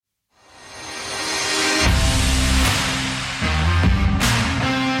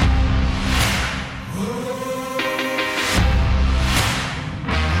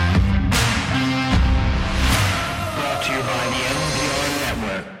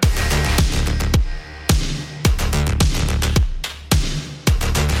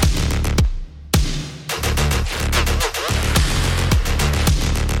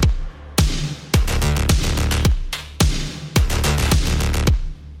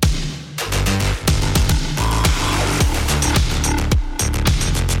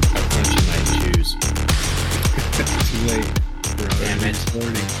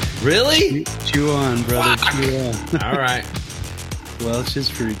Really? Chew on, brother. Chew on. All right. Welch's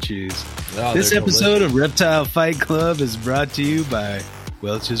Fruit Chews. Oh, This they're episode delicious. of Reptile Fight Club is brought to you by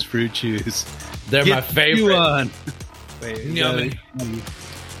Welch's Fruit Chews. They're my favorite. Chew on. Wait, Yummy.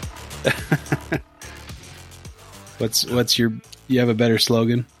 What's your? You have a better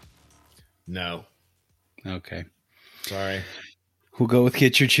slogan? No. Okay, Sorry. we'll go with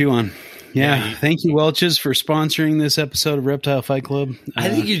Get Your Chew On. Yeah, thank you, Welch's, for sponsoring this episode of Reptile Fight Club. I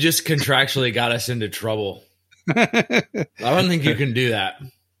think you just contractually got us into trouble. I don't think you can do that.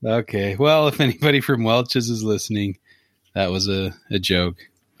 Okay, well, if anybody from Welch's is listening, that was a joke.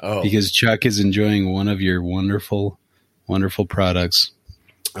 Oh, Because Chuck is enjoying one of your wonderful, wonderful products.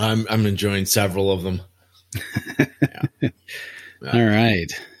 I'm enjoying several of them. All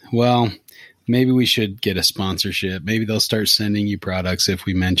right. Well, maybe we should get a sponsorship. Maybe they'll start sending you products if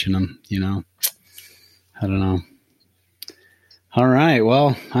we mention them, you know? I don't know. All right.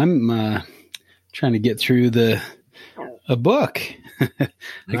 Well, I'm trying to get through a book. I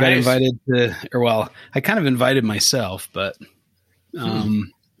got invited I kind of invited myself, but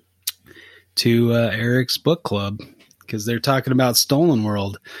to Eric's book club because they're talking about Stolen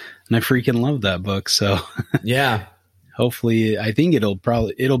World, and I freaking love that book. So Yeah. hopefully, I think it'll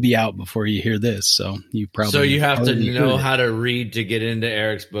be out before you hear this. So you have to already know heard it. how to read to get into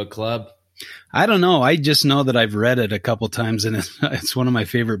Eric's book club. I don't know. I just know that I've read it a couple times, and it's one of my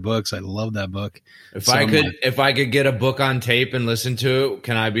favorite books. I love that book. If I could get a book on tape and listen to it,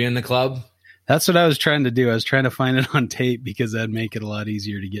 can I be in the club? That's what I was trying to do. I was trying to find it on tape because that'd make it a lot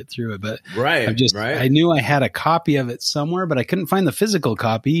easier to get through it. But Right. I knew I had a copy of it somewhere, but I couldn't find the physical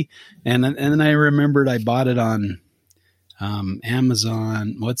copy. And then I remembered I bought it on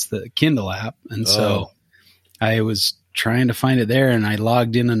Amazon. What's the Kindle app? And so I was trying to find it there, and I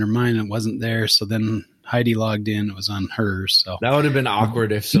logged in under mine. And it wasn't there. So then Heidi logged in. It was on hers. So That would have been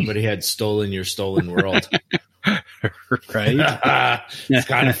awkward if somebody had stolen your Stolen World. right. It's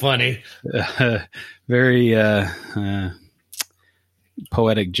kind of funny. Very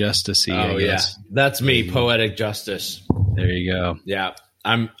poetic justice-y. Oh I guess. yeah, that's me. Poetic justice. There you go. Yeah,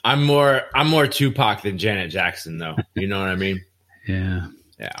 I'm more Tupac than Janet Jackson, though. You know what I mean? Yeah.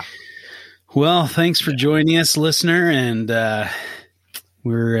 Yeah. Well, thanks for joining us, listener, and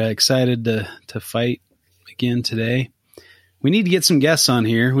we're excited to fight again today. We need to get some guests on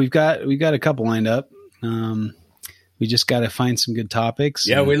here. We've got a couple lined up. We just got to find some good topics.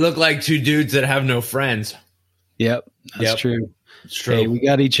 Yeah, we look like two dudes that have no friends. Yep, that's true. It's true. Hey, we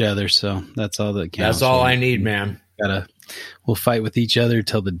got each other, so that's all that counts. That's all I need, man. We'll fight with each other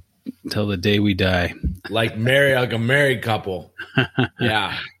till the day we die. Like a married couple.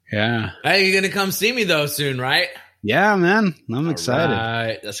 Yeah. Yeah. Hey, you're gonna come see me though soon, right? Yeah, man. I'm excited.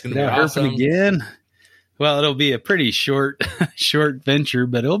 Right. That's gonna be Yeah, awesome. herping again. Well, it'll be a pretty short venture,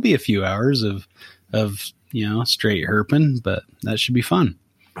 but it'll be a few hours of straight herping, but that should be fun.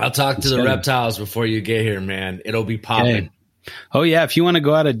 I'll talk to the reptiles before you get here, man. It'll be popping. Okay. Oh yeah, if you want to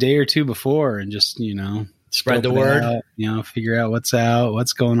go out a day or two before and just Spread the scope it word. out, figure out what's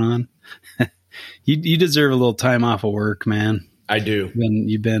going on. You deserve a little time off of work, man. I do.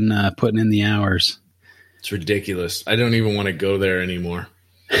 You've been putting in the hours. It's ridiculous. I don't even want to go there anymore.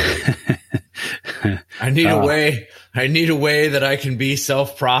 I need a way that I can be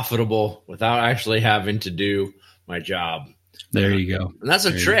self-profitable without actually having to do my job. There you go. And that's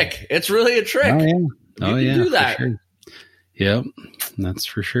a trick. It's really a trick. Oh yeah. You can do that. For sure. Yep, that's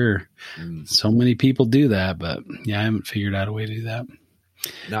for sure. So many people do that, but yeah, I haven't figured out a way to do that.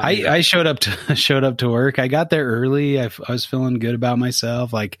 I showed up to work. I got there early. I was feeling good about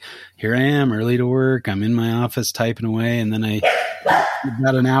myself. Like, here I am, early to work. I'm in my office typing away, and then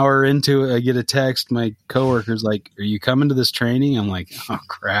about an hour into it, I get a text. My coworker's like, "Are you coming to this training?" I'm like, "Oh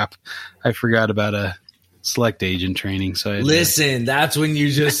crap, I forgot about a select agent training." So that's when you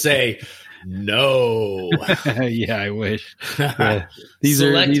just say no. Yeah, I wish. Yeah. These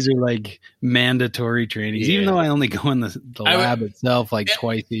are like mandatory trainings, even though I only go in the lab itself like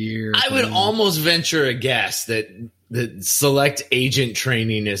twice a year. I would almost venture a guess that the select agent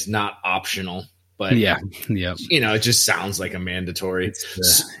training is not optional, but yeah, it just sounds like a mandatory.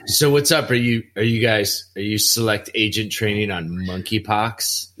 So what's up? Are you select agent training on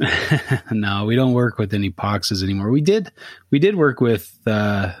monkeypox? No, we don't work with any poxes anymore. We did work with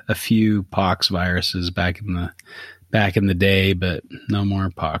a few pox viruses back in the day, but no more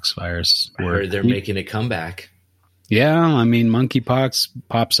pox virus I work. heard they're making a comeback. Yeah, I mean, monkeypox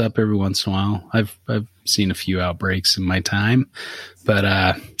pops up every once in a while. I've seen a few outbreaks in my time, but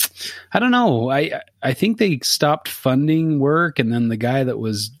I don't know. I think they stopped funding work, and then the guy that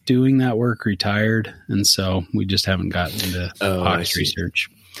was doing that work retired, and so we just haven't gotten into pox research.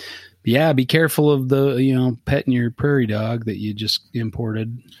 yeah, be careful of the, petting your prairie dog that you just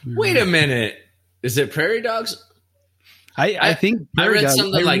imported. Wait a minute. Is it prairie dogs? I think I read dogs,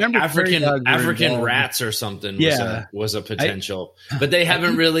 something like African rats or something was a potential, but they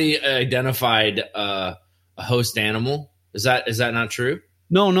haven't really identified a host animal. Is that not true?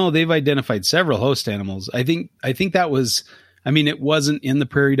 No, they've identified several host animals. I think that was, it wasn't in the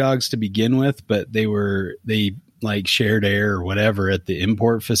prairie dogs to begin with, but they like shared air or whatever at the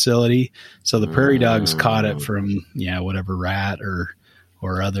import facility. So the prairie dogs caught it from, whatever rat or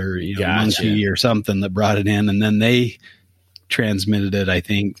other, monkey or something that brought it in. And then they transmitted it, I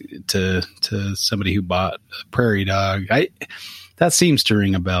think, to somebody who bought a prairie dog. That seems to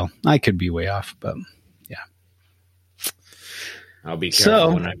ring a bell. I could be way off, but yeah. I'll be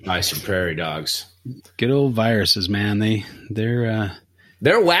careful when I buy some prairie dogs. Good old viruses, man. They're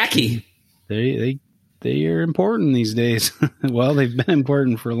wacky. They are important these days. Well, they've been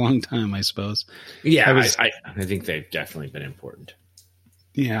important for a long time, I suppose. Yeah, I think they've definitely been important.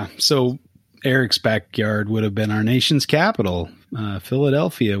 Yeah. So Eric's backyard would have been our nation's capital.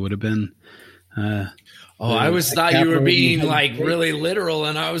 Philadelphia would have been. I thought you were being like really literal,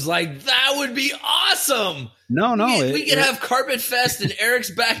 and I was like, that would be awesome. No, we could have Carpet Fest in Eric's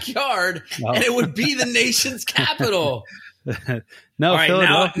backyard, and it would be the nation's capital. No, all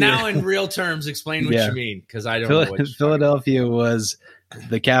right, now in real terms, explain what you mean, because I don't know what Philadelphia was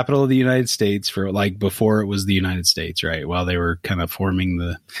the capital of the United States for before it was the United States, right? While they were kind of forming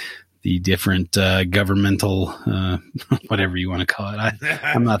the different governmental, whatever you want to call it.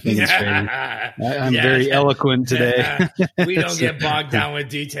 I'm not thinking straight. I'm very eloquent today. We don't get bogged down with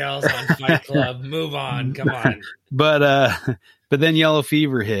details on Fight Club. Move on. Come on. But then yellow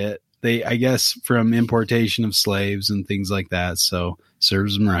fever hit. I guess from importation of slaves and things like that. So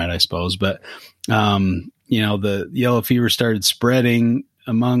serves them right, I suppose. But, the yellow fever started spreading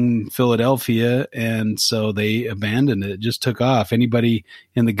among Philadelphia. And so they abandoned it, just took off. Anybody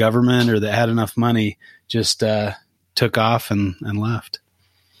in the government or that had enough money just took off and left.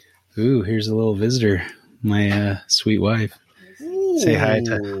 Ooh, here's a little visitor. My sweet wife. Ooh. Say hi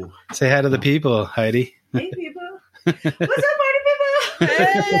to the people, Heidi. Hey, people. What's up, party people?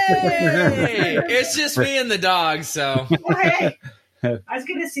 Hey, it's just me and the dog. So, hey, I was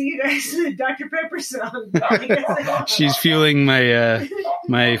going to see you guys in the Dr. Pepper song. She's fueling my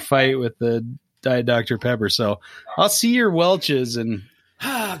my fight with the Diet Dr. Pepper. So I'll see your Welch's and.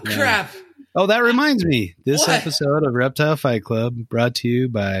 Crap! Oh, that reminds me. This episode of Reptile Fight Club brought to you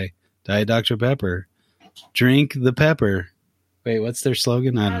by Diet Dr. Pepper. Drink the pepper. Wait, what's their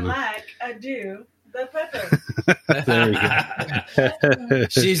slogan? I don't know. I do. The pepper. There we go.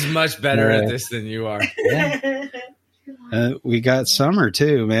 She's much better at this than you are. Yeah. We got Summer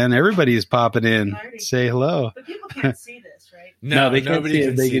too, man. Everybody is popping in. Say hello. But people can't see this, right? No, they can't see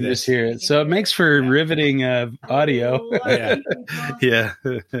it. They can just hear it. So it makes for riveting audio. Yeah.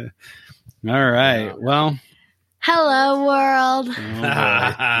 All right. Well. Hello, world.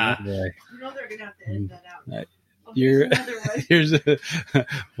 Oh, boy. You know they're gonna have to edit that out. Here's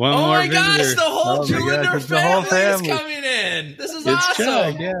one more. Oh my visitor. Gosh, the whole Julinder family is coming in. This is awesome.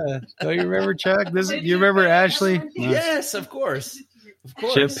 Chuck, yeah. Don't you remember Chuck? You remember Ashley? Yes, of course.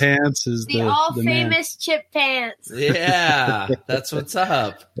 Chip Pants is the all famous Chip Pants. Yeah, that's what's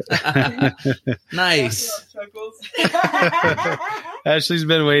up. Nice. Ashley's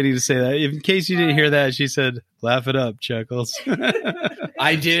been waiting to say that. In case you didn't hear that, she said, "Laugh it up, Chuckles."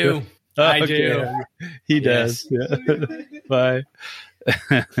 I do. I do. He does. Yeah. Bye.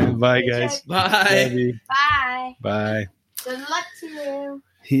 Bye, guys. Bye. Bye. Bye. Good luck to you.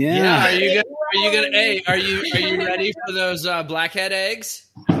 Yeah. Are you gonna? Hey, are you ready for those blackhead eggs?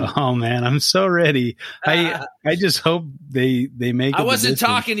 Oh man, I'm so ready. I just hope they make. I wasn't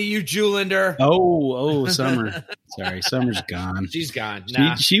talking to you, Julinder. Oh, Summer. Sorry, Summer's gone. She's gone.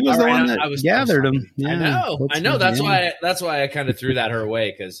 Nah. She was the one that gathered them. Yeah, I know. That's why I kind of threw that her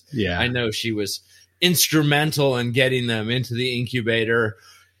way, because I know she was instrumental in getting them into the incubator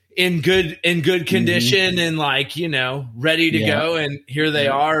in good condition and ready to go. And here they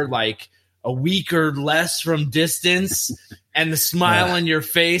are, like a week or less from distance, and the smile on your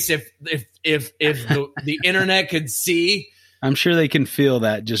face. If the internet could see, I'm sure they can feel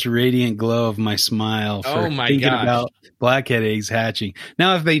that just radiant glow of my smile. For thinking about blackhead eggs hatching.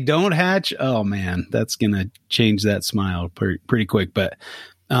 Now, if they don't hatch, oh man, that's gonna change that smile pretty quick. But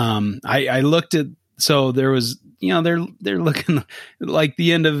I looked at. So there was, they're looking like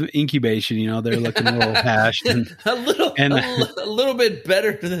the end of incubation. They're looking a little hashed and a little bit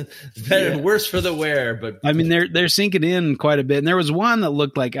better, worse for the wear. But I mean, they're sinking in quite a bit. And there was one that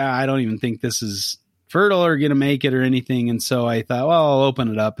looked like I don't even think this is fertile or going to make it or anything. And so I thought, well, I'll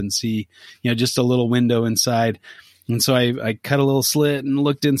open it up and see, just a little window inside. And so I cut a little slit and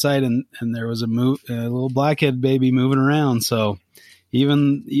looked inside, and there was a little blackhead baby moving around. So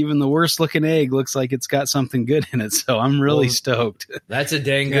even the worst looking egg looks like it's got something good in it. So I'm really stoked. That's a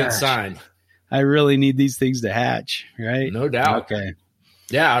dang good sign. I really need these things to hatch, right? No doubt. Okay.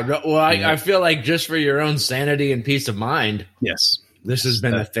 Yeah. Well, I feel like just for your own sanity and peace of mind. Yes. This has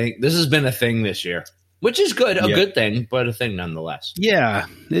been a thing. This has been a thing this year, which is good. A good thing, but a thing nonetheless. Yeah.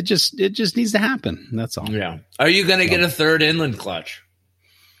 It just needs to happen. That's all. Yeah. Are you going to get a third inland clutch?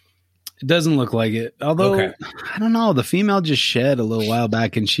 It doesn't look like it. Although, I don't know. The female just shed a little while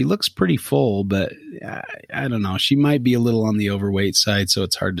back, and she looks pretty full, but I don't know. She might be a little on the overweight side, so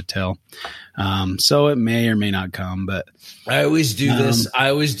it's hard to tell. So it may or may not come, but I always do this. I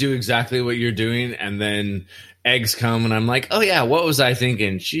always do exactly what you're doing, and then eggs come, and I'm like, oh, yeah, what was I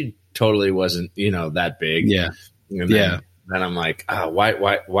thinking? She totally wasn't, that big. Yeah. Then I'm like, oh,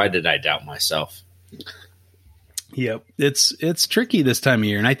 why did I doubt myself? Yep. It's tricky this time of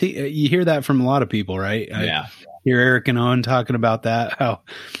year. And I think you hear that from a lot of people, right? Yeah. I hear Eric and Owen talking about that, how,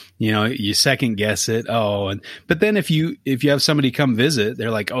 you second guess it. Oh, but then if you have somebody come visit,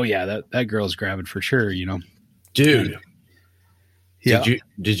 they're like, oh yeah, that girl's gravid for sure, Dude. Yeah.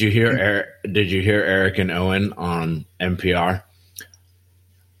 Did you hear Eric and Owen on NPR?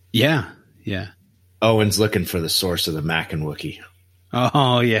 Yeah. Yeah. Owen's looking for the source of the Mackenwookie.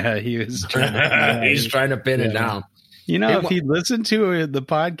 Oh yeah, he was trying he's trying to pin it down. If he'd listened to the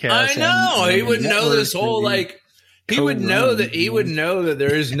podcast, I know he would know this whole he would know that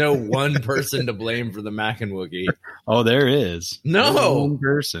there is no one person to blame for the Mackenwookie. Oh, there is. No one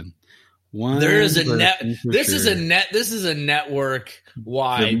person. There is a net. This is a network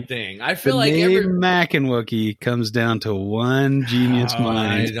wide thing. I feel like every Mackenwookie comes down to one genius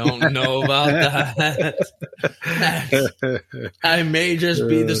mind. I don't know about that. I may just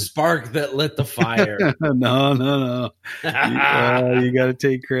be the spark that lit the fire. No. You got to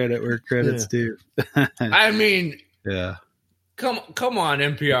take credit where credit's due. I mean, yeah. Come on,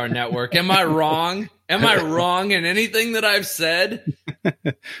 NPR network. Am I wrong? Am I wrong in anything that I've said?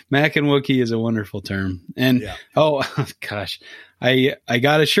 Mackenwookie is a wonderful term. And oh gosh, I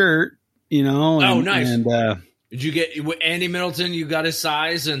got a shirt, nice. And did you get Andy Middleton? You got his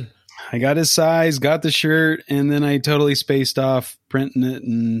size, and I got his size, got the shirt, and then I totally spaced off printing it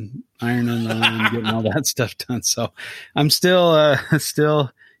and ironing it and getting all that stuff done. So I'm still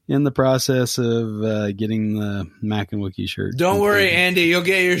in the process of getting the Mackenwookie shirt. Don't worry, Andy. You'll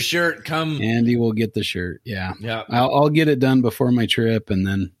get your shirt. Andy will get the shirt. Yeah. Yeah. I'll get it done before my trip, and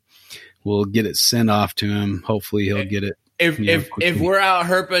then we'll get it sent off to him. Hopefully he'll get it. If we're out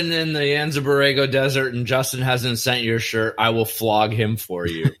herping in the Anza Borrego Desert and Justin hasn't sent your shirt, I will flog him for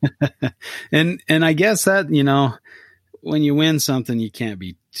you. And I guess that, when you win something, you can't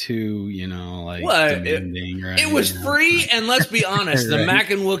be too, demanding, right? It was free, and let's be honest, the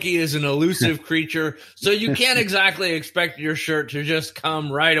Mackenwookie is an elusive creature, so you can't exactly expect your shirt to just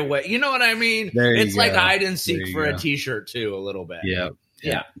come right away. You know what I mean? It's like hide and seek for a T-shirt too, a little bit.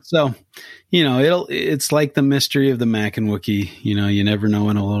 Yeah. So, it's like the mystery of the Mackenwookie. You never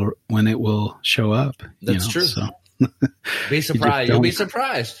know when it will show up. That's true. So. Be surprised. You'll be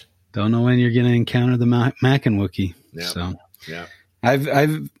surprised. Don't know when you're going to encounter the Mackenwookie. Yeah. So, yeah.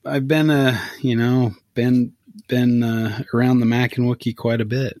 I've been been around the Mackenwookie quite a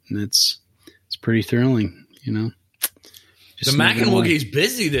bit, and it's pretty thrilling, The Mackenwookie's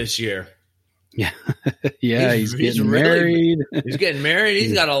busy this year. Yeah. Yeah, he's getting married. He's getting married.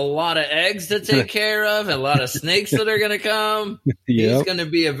 He's got a lot of eggs to take care of, and a lot of snakes that are going to come. Yep. He's going to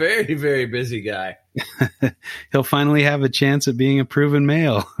be a very, very busy guy. He'll finally have a chance at being a proven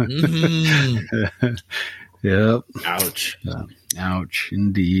male. Mm-hmm. Yep. Ouch. Ouch,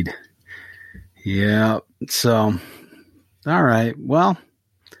 indeed. Yeah. So, all right. Well,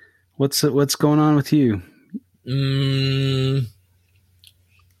 what's going on with you?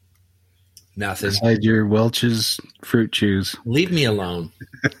 Nothing. Besides your Welch's fruit chews. Leave me alone.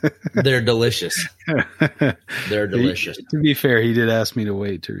 They're delicious. They're delicious. To be fair, he did ask me to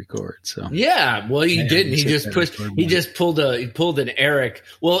wait to record. So yeah, well, he didn't. He just pushed. He just pulled an Eric.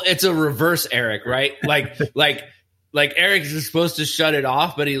 Well, it's a reverse Eric, right? Like Eric is supposed to shut it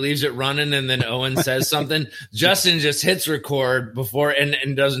off, but he leaves it running, and then Owen says something. Justin just hits record before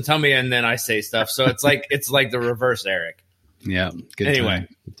and doesn't tell me, and then I say stuff. So it's like the reverse Eric. Yeah. Good anyway,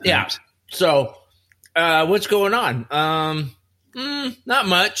 good yeah. So, what's going on? Not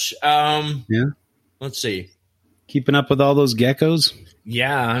much. Yeah. Let's see. Keeping up with all those geckos?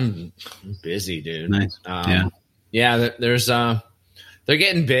 Yeah, I'm busy, dude. Nice. Yeah. There's they're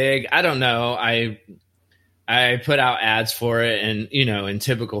getting big. I don't know. I put out ads for it, and in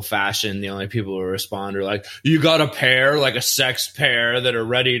typical fashion, the only people who respond are like, "You got a pair, like a sex pair that are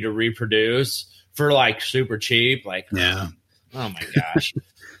ready to reproduce for like super cheap." Like, yeah. Oh my gosh,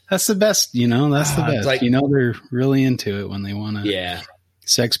 that's the best. That's the best. Like, they're really into it when they want to. Yeah.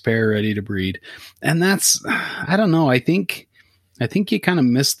 Sex pair ready to breed, and that's I don't know. I think you kind of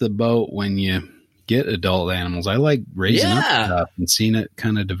miss the boat when you get adult animals. I like raising up stuff and seeing it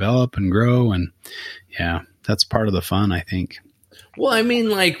kind of develop and grow, and that's part of the fun, I think. Well, I mean,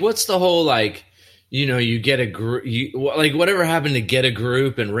 like, what's the whole, like, you get a group, like, whatever happened to get a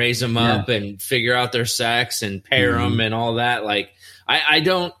group and raise them up and figure out their sex and pair them and all that. Like,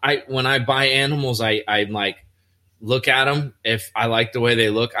 when I buy animals, I like look at them. If I like the way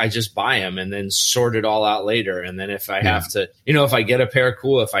they look, I just buy them and then sort it all out later. And then if I have to, if I get a pair,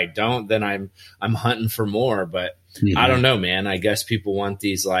 cool. If I don't, then I'm hunting for more. But I don't know, man. I guess people want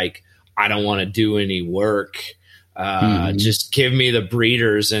these, like, I don't want to do any work. Just give me the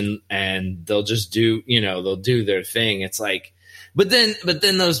breeders and they'll just do, they'll do their thing. It's like, but then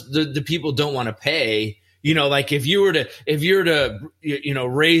the people don't want to pay, like if you were to,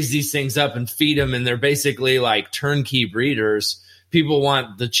 raise these things up and feed them and they're basically like turnkey breeders, people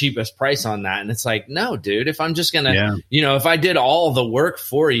want the cheapest price on that. And it's like, no, dude, if I'm just going to, if I did all the work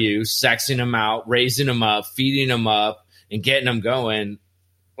for you, sexing them out, raising them up, feeding them up and getting them going,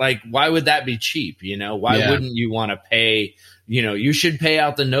 like, why would that be cheap? Why wouldn't you want to pay? You should pay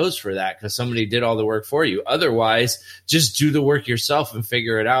out the nose for that because somebody did all the work for you. Otherwise, just do the work yourself and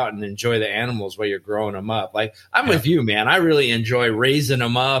figure it out and enjoy the animals while you're growing them up. Like, I'm with you, man. I really enjoy raising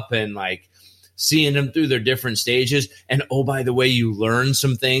them up and like seeing them through their different stages. And oh, by the way, you learn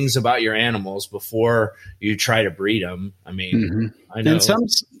some things about your animals before you try to breed them. I mean, I know.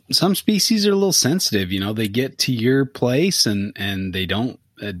 And some species are a little sensitive. They get to your place and they don't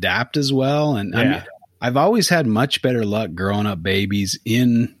adapt as well. And I mean, I've always had much better luck growing up babies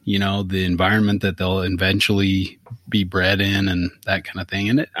in, the environment that they'll eventually be bred in and that kind of thing.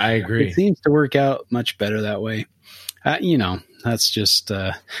 And I agree. It seems to work out much better that way. That's just,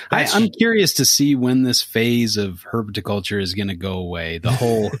 I'm curious to see when this phase of herpetoculture is going to go away. The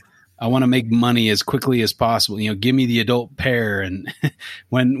whole, I want to make money as quickly as possible. Give me the adult pair. And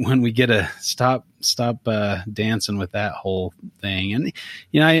when we get a stop dancing with that whole thing. And,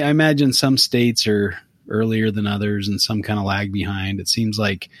 I imagine some states are earlier than others and some kind of lag behind. It seems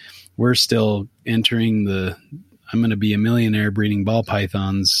like we're still entering the, I'm going to be a millionaire breeding ball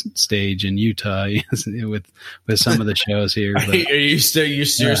pythons stage in Utah with some of the shows here. But, are you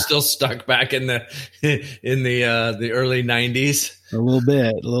you're still stuck back in the early 90s? A little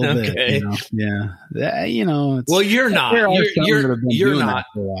bit. Yeah. Well, you're not. You're not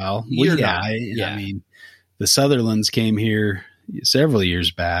for a while. I mean, the Sutherlands came here several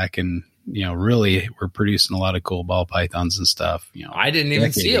years back, and really we're producing a lot of cool ball pythons and stuff. I didn't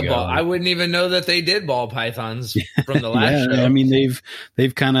even see a ball. I wouldn't even know that they did ball pythons from the last show. I mean,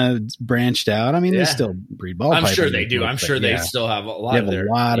 they've kind of branched out. I mean, they still breed ball pythons. I'm sure they do. I'm sure they still have a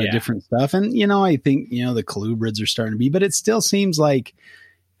lot of different stuff. And, I think, the colubrids are starting to be, but it still seems like,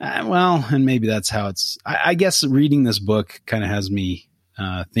 and maybe that's how it's, I guess reading this book kind of has me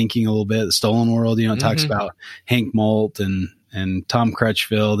thinking a little bit. The Stolen World, it talks about Hank Molt and Tom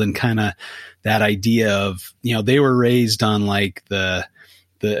Crutchfield and kind of that idea of, they were raised on like the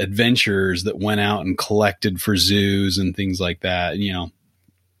adventurers that went out and collected for zoos and things like that.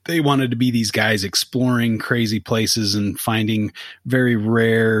 They wanted to be these guys exploring crazy places and finding very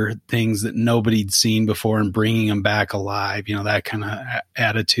rare things that nobody'd seen before and bringing them back alive, that kind of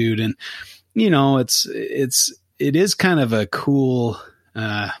attitude. And, it is kind of a cool,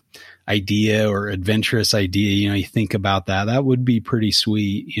 idea or adventurous idea. You think about that would be pretty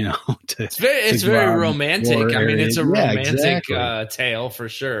sweet, it's very romantic. I mean, it's a romantic tale for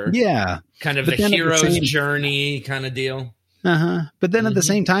sure. Yeah. Kind of the hero's journey kind of deal. But then at the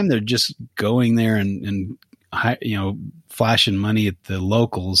same time, they're just going there and flashing money at the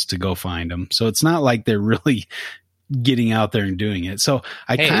locals to go find them. So it's not like they're really getting out there and doing it. So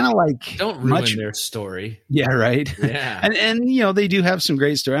I kind of like, don't ruin their story. Yeah. Right. Yeah. And they do have some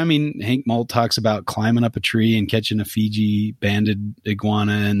great story. I mean, Hank Molt talks about climbing up a tree and catching a Fiji banded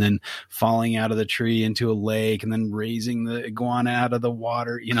iguana and then falling out of the tree into a lake and then raising the iguana out of the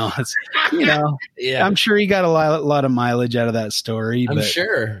water. It's, yeah, I'm sure he got a lot of mileage out of that story. I'm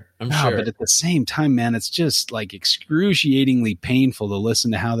sure. But at the same time, man, it's just like excruciatingly painful to listen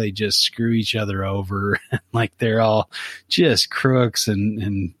to how they just screw each other over. Like they're all just crooks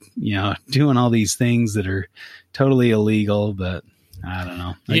and doing all these things that are totally illegal. But I don't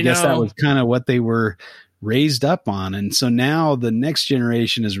know. I guess that was kind of what they were raised up on. And so now the next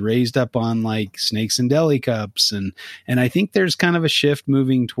generation is raised up on like snakes and deli cups. And I think there's kind of a shift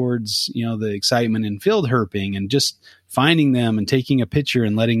moving towards, the excitement in field herping and just finding them and taking a picture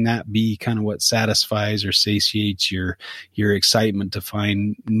and letting that be kind of what satisfies or satiates your excitement to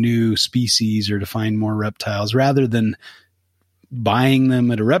find new species or to find more reptiles, rather than buying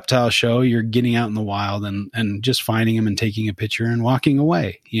them at a reptile show. You're getting out in the wild and just finding them and taking a picture and walking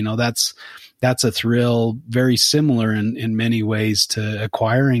away. That's a thrill very similar in many ways to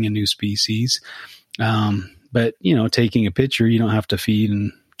acquiring a new species. But taking a picture, you don't have to feed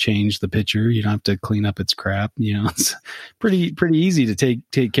and change the picture. You don't have to clean up its crap. It's pretty easy to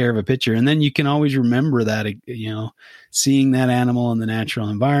take care of a picture. And then you can always remember that, seeing that animal in the natural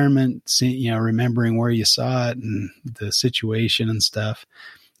environment, remembering where you saw it and the situation and stuff.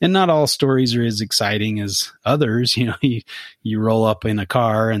 And not all stories are as exciting as others. You roll up in a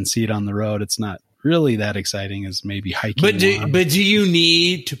car and see it on the road. It's not really that exciting as maybe hiking. But do you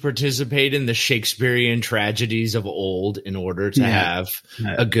need to participate in the Shakespearean tragedies of old in order to have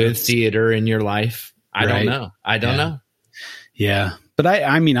a good theater in your life? I don't know. Yeah. But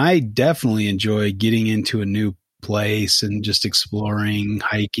I definitely enjoy getting into a new place and just exploring,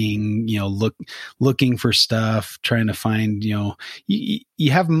 hiking, looking for stuff, trying to find, you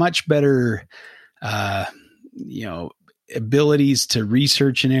have much better, abilities to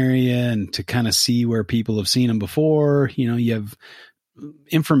research an area and to kind of see where people have seen them before. You have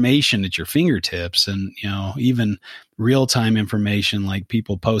information at your fingertips and, even real-time information, like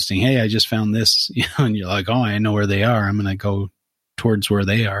people posting, hey, I just found this, and you're like, oh, I know where they are. I'm going to go towards where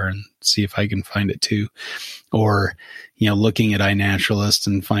they are and see if I can find it too. Or, looking at iNaturalist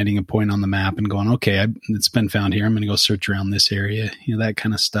and finding a point on the map and going, okay, it's been found here. I'm going to go search around this area. That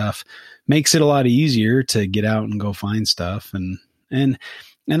kind of stuff makes it a lot easier to get out and go find stuff. And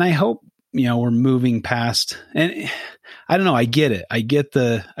I hope, we're moving past, and I don't know, I get it. I get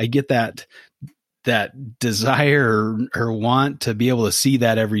that desire or want to be able to see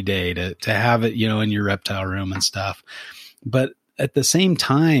that every day, to have it, in your reptile room and stuff. But at the same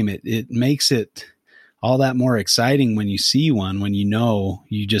time, it makes it all that more exciting when you see one, when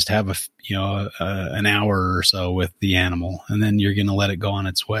you just have an hour or so with the animal, and then you're going to let it go on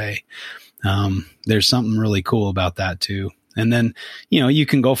its way. There's something really cool about that too. And then, you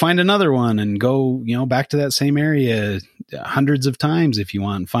can go find another one and go, back to that same area hundreds of times if you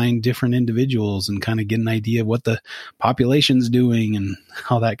want, find different individuals and kind of get an idea of what the population's doing and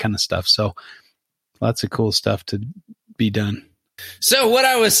all that kind of stuff. So lots of cool stuff to be done. So what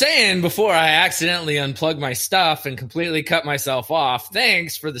I was saying before I accidentally unplugged my stuff and completely cut myself off,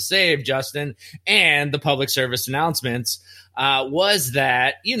 thanks for the save, Justin, and the public service announcements, was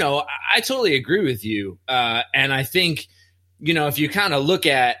that, I totally agree with you. And I think, if you kind of look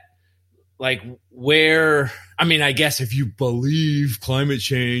at like I guess if you believe climate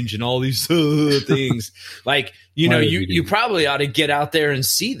change and all these things, like, you probably ought to get out there and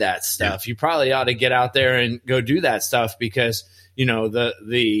see that stuff. Yeah. You probably ought to get out there and go do that stuff because,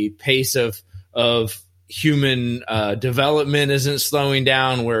 the pace of human development isn't slowing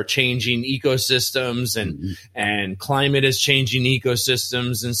down. We're changing ecosystems and climate is changing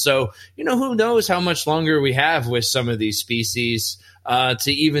ecosystems. And so, who knows how much longer we have with some of these species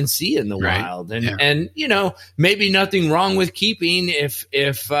to even see in the wild. And maybe nothing wrong with keeping if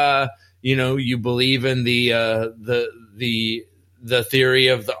you believe in the theory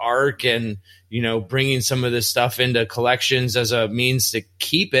of the ark and, bringing some of this stuff into collections as a means to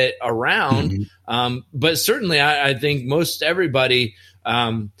keep it around. Mm-hmm. But certainly I think most everybody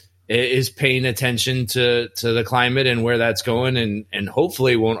is paying attention to the climate and where that's going, and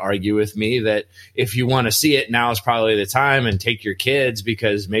hopefully won't argue with me that if you want to see it, now is probably the time, and take your kids,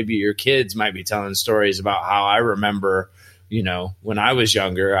 because maybe your kids might be telling stories about how I remember, when I was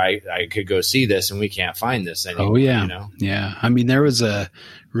younger, I could go see this and we can't find this anymore. Oh yeah. Yeah. I mean, there was a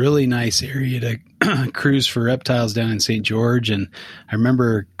really nice area to cruise for reptiles down in St. George. And I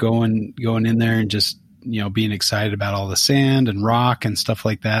remember going in there and just, being excited about all the sand and rock and stuff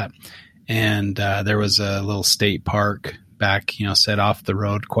like that. And there was a little state park back, set off the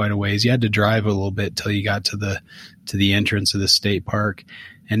road quite a ways. You had to drive a little bit till you got to the entrance of the state park.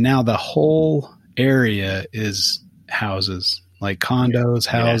 And now the whole area is houses, like condos,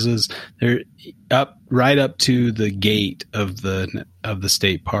 houses. They're right up to the gate of the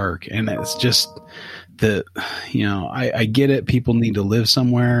state park. And it's just I get it. People need to live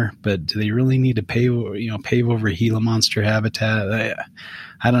somewhere, but do they really need to pave over Gila monster habitat?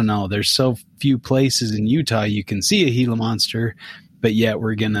 I don't know. There's so few places in Utah you can see a Gila monster, but yet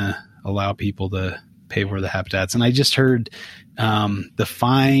we're going to allow people to pave over the habitats. And I just heard the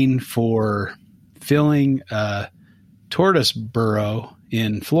fine for filling a tortoise burrow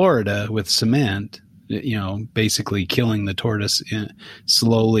in Florida with cement, basically killing the tortoise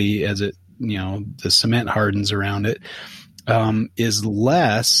slowly as it, the cement hardens around it, is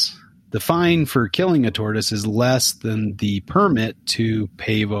less. The fine for killing a tortoise is less than the permit to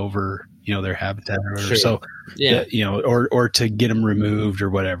pave over, their habitat or whatever. Sure. So, or to get them removed or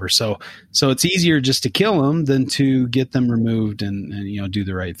whatever. So it's easier just to kill them than to get them removed and do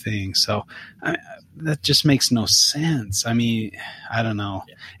the right thing. So that just makes no sense. I mean, I don't know.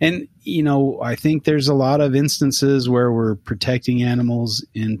 Yeah. And, I think there's a lot of instances where we're protecting animals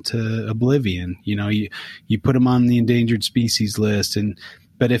into oblivion. You put them on the endangered species list,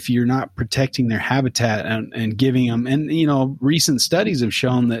 but if you're not protecting their habitat and giving them, and, recent studies have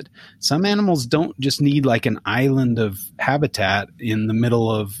shown that some animals don't just need like an island of habitat in the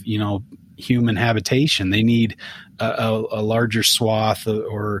middle of, human habitation. They need a larger swath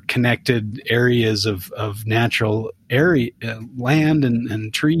or connected areas of natural area, land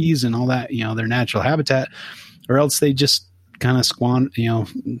and trees and all that, their natural habitat, or else they just kind of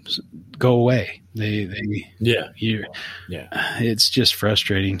go away. It's just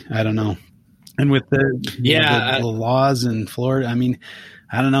frustrating. I don't know. And with the laws in Florida, I mean,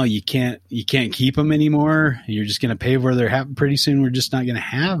 I don't know. You can't keep them anymore. You're just going to pave where they're happy. Pretty soon, we're just not going to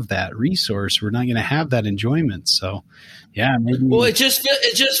have that resource. We're not going to have that enjoyment. So, yeah. Maybe. Well, it just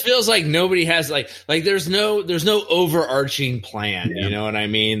feels like nobody has like there's no overarching plan. Yeah. You know what I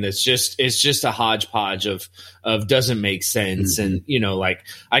mean? It's just a hodgepodge of doesn't make sense. Mm-hmm. And like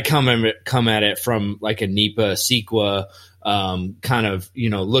I come at it from like a NEPA, CEQA, kind of,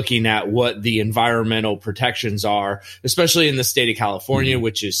 looking at what the environmental protections are, especially in the state of California, mm-hmm.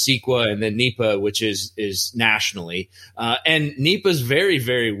 which is CEQA, and then NEPA, which is nationally. And NEPA is very,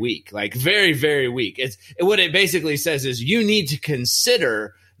 very weak, like very, very weak. What it basically says is you need to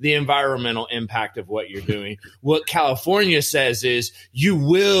consider the environmental impact of what you're doing. What California says is you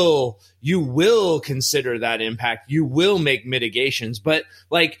will consider that impact. You will make mitigations, but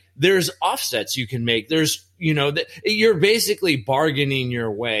like there's offsets you can make. There's, you're basically bargaining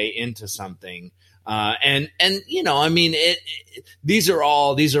your way into something. And I mean, these are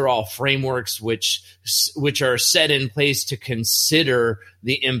all frameworks which are set in place to consider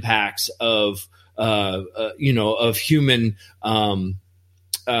the impacts of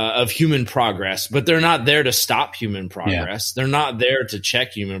human progress, but they're not there to stop human progress. Yeah. They're not there to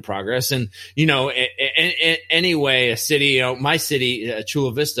check human progress. And, anyway, a city, my city,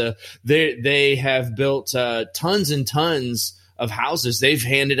 Chula Vista, they have built tons and tons of houses. They've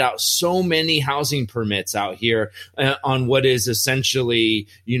handed out so many housing permits out here on what is essentially,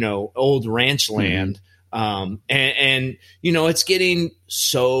 old ranch land. Mm-hmm. It's getting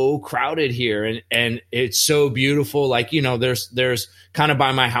so crowded here and it's so beautiful. Like, there's kind of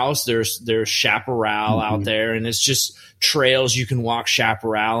by my house, there's chaparral mm-hmm. out there, and it's just trails. You can walk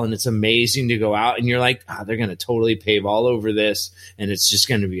chaparral, and it's amazing to go out, and you're like, they're going to totally pave all over this, and it's just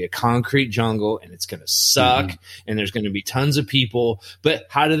going to be a concrete jungle, and it's going to suck. Mm-hmm. And there's going to be tons of people, but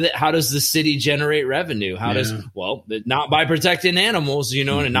how does the city generate revenue? Not by protecting animals,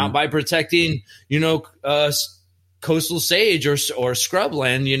 mm-hmm. and not by protecting, coastal sage or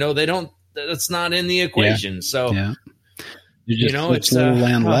scrubland, they don't, that's not in the equation. Yeah. So, yeah. It's little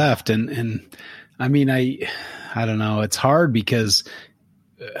land left. And I mean, I don't know. It's hard because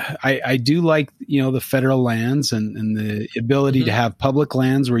I do like, the federal lands and the ability mm-hmm. to have public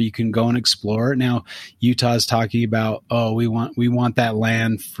lands where you can go and explore. Now, Utah's talking about, we want that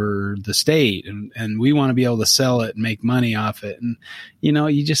land for the state and we want to be able to sell it and make money off it. And,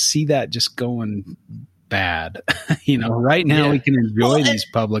 you just see that just going bad. Right now we can enjoy these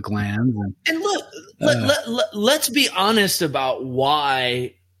public lands. And look, let's be honest about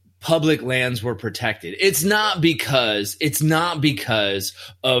why public lands were protected. It's not because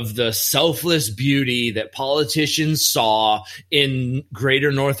of the selfless beauty that politicians saw in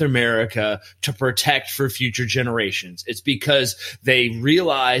greater North America to protect for future generations. It's because they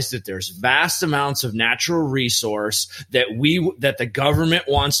realized that there's vast amounts of natural resource that the government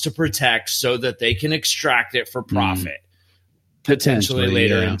wants to protect so that they can extract it for profit. Potentially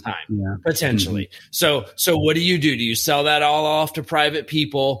later in time. Yeah. Potentially. Mm-hmm. So what do? Do you sell that all off to private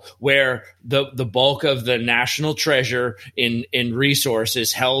people where the bulk of the national treasure in resource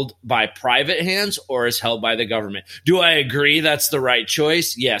is held by private hands or is held by the government? Do I agree that's the right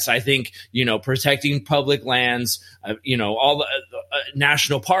choice? Yes. I think, protecting public lands, all the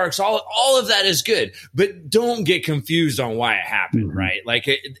national parks, all of that is good, but don't get confused on why it happened, mm-hmm. right? Like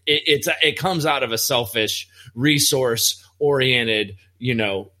it comes out of a selfish resource oriented,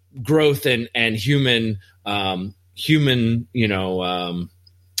 growth and human,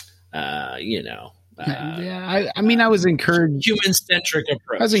 I mean, I was encouraged. Human-centric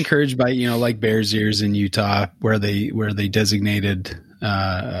approach. I was encouraged by, like Bears Ears in Utah, where they designated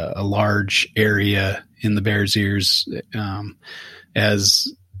a large area in the Bears Ears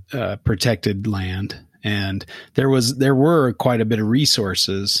as protected land, and there were quite a bit of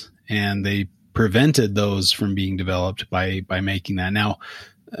resources, and they prevented those from being developed by making that. Now,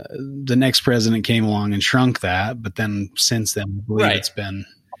 the next president came along and shrunk that, but then since then, I believe it's been.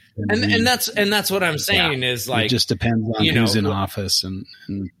 And that's what I'm saying is like, it just depends on who's in office and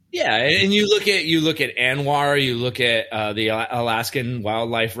yeah. And you look at Anwar, you look at the Alaskan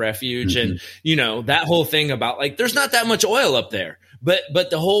Wildlife Refuge, and that whole thing about like there's not that much oil up there. But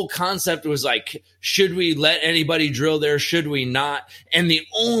the whole concept was like, should we let anybody drill there? Should we not? And the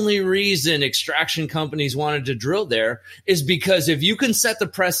only reason extraction companies wanted to drill there is because if you can set the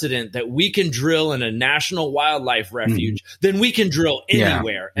precedent that we can drill in a national wildlife refuge, then we can drill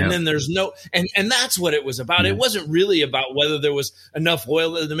anywhere. And then there's no, and that's what it was about. It wasn't really about whether there was enough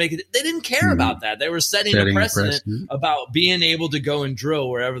oil to make it. They didn't care about that. They were setting a precedent about being able to go and drill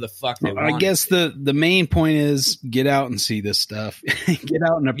wherever the fuck they wanted. I guess the main point is get out and see this stuff. Get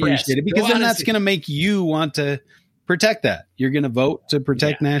out and appreciate it, because then that's going to make you want to protect that. You're going to vote to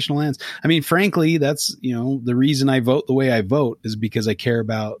protect national lands. I mean, frankly, that's, the reason I vote the way I vote is because I care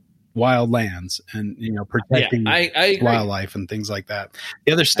about wild lands and, protecting I wildlife and things like that.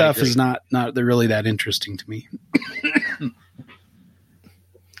 The other stuff is not really that interesting to me.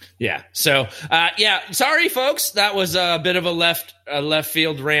 Yeah. So, sorry, folks. That was a bit of a left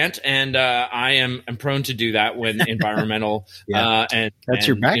field rant, and I'm prone to do that when environmental and that's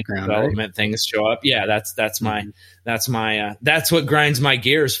your background, development things show up. Yeah, that's that's what grinds my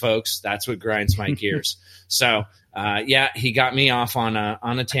gears, folks. That's what grinds my gears. So, he got me off on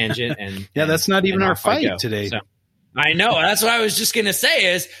a tangent, and that's not even our fight today. So, I know. That's what I was just going to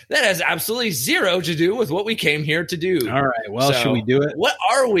say is that has absolutely zero to do with what we came here to do. All right. Well, should we do it? What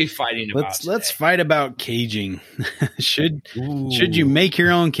are we fighting about? Let's fight about caging. Should you make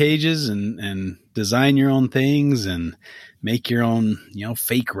your own cages and design your own things and make your own,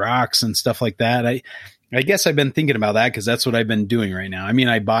 fake rocks and stuff like that? I guess I've been thinking about that because that's what I've been doing right now. I mean,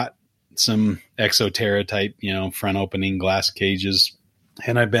 I bought some Exoterra type, front opening glass cages,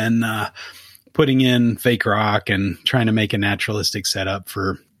 and I've been, putting in fake rock and trying to make a naturalistic setup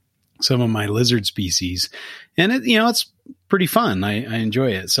for some of my lizard species. And it's pretty fun. I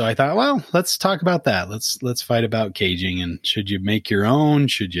enjoy it. So I thought, well, let's talk about that. Let's fight about caging. And should you make your own?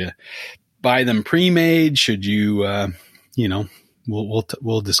 Should you buy them pre-made? Should you,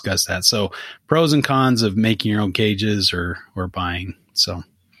 we'll discuss that. So pros and cons of making your own cages or buying. So.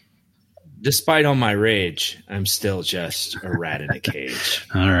 Despite all my rage, I'm still just a rat in a cage.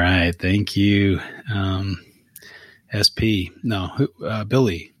 All right. Thank you.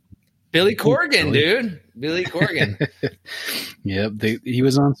 Billy. Billy Corgan, dude. Billy Corgan. Yep. He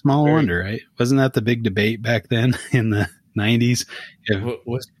was on Small Wonder, right? Wasn't that the big debate back then in the 90s?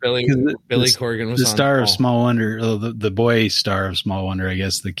 Was Billy Corgan was the star of Small Wonder, the boy star of Small Wonder. I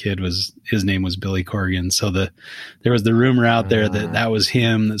guess the kid his name was Billy Corgan. So there was the rumor out there that was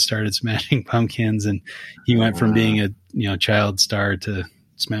him that started Smashing Pumpkins, and he went from being a child star to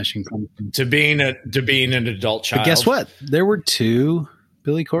Smashing Pumpkins to being an adult child. But guess what? There were two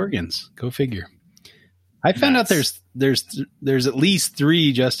Billy Corgans. Go figure. I found out there's at least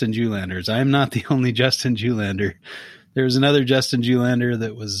 3 Justin Julanders. I'm not the only Justin Julander. There was another Justin Julander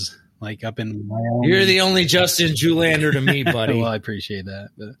that was like up in Wyoming. You're the only Justin Julander to me, buddy. Well, I appreciate that,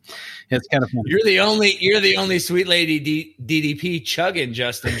 but it's kind of fun. You're the only sweet lady DDP chugging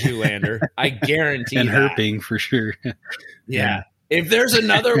Justin Julander. I guarantee and that. herping for sure. Yeah. If there's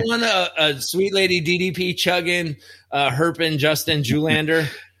another one, a sweet lady DDP chugging, herping Justin Julander,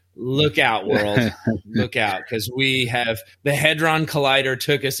 look out, world. Look out, because we have the Hadron Collider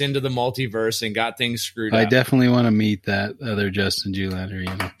took us into the multiverse and got things screwed up. I definitely want to meet that other Justin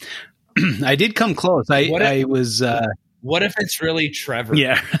Julander. I did come close. I was. What if it's really Trevor?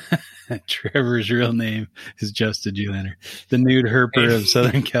 Yeah. Trevor's real name is Justin Julander, the nude herper of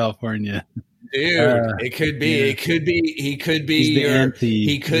Southern California. Dude, it could be. Yeah. It could be. He could be your.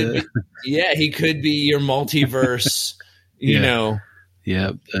 He could. He could be your multiverse. You know.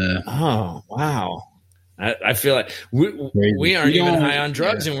 Yep. Oh wow! I feel like we aren't even high on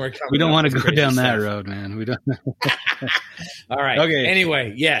drugs, and we're coming. We don't want to go down that road, man. We don't. All right. Okay.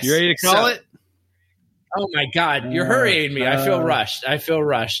 Anyway, yes. You ready to call it? Oh my God! You're hurrying me. I feel rushed.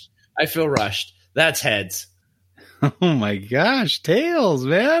 That's heads. Oh my gosh, tails,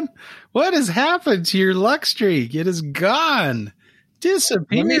 man! What has happened to your luck streak? It is gone.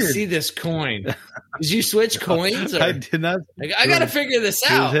 disappeared. Let me see this coin. Did you switch coins? Or? I did not. I got to figure this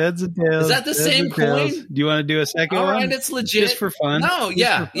out. Heads and tails. Is that the same coin? Do you want to do a second one? All right, it's legit. Just for fun. No,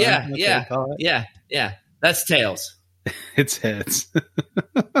 yeah. That's tails. It's heads.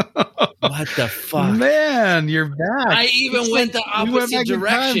 What the fuck? Man, you're back. I even went the opposite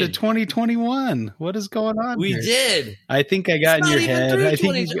direction to 2021. What is going on? We did. I think I got in your head. I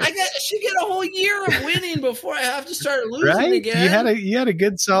think I should get a whole year of winning before I have to start losing right? again. You had a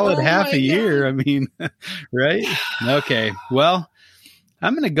good solid half a year. I mean, right? Okay. Well,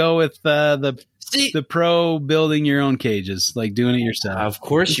 I'm going to go with the pro building your own cages, like doing it yourself. Of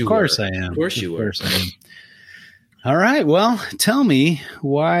course you I am. Of course you were. I am. All right. Well, tell me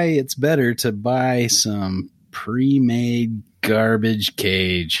why it's better to buy some pre-made garbage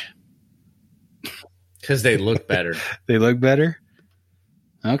cage. Because they look better. They look better?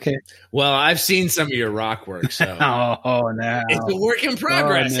 Okay. Well, I've seen some of your rock work, so no. It's a work in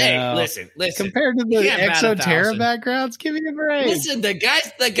progress. Hey, listen. Compared to the Exoterra backgrounds, give me a break. Listen, the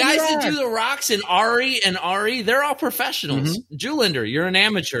guys that do the rocks and Ari, they're all professionals. Mm-hmm. Julinder, you're an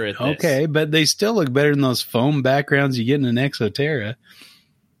amateur at this. Okay, but they still look better than those foam backgrounds you get in an Exoterra.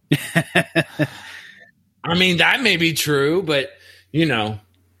 I mean, that may be true, but damn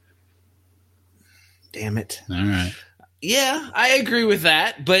it. All right. Yeah, I agree with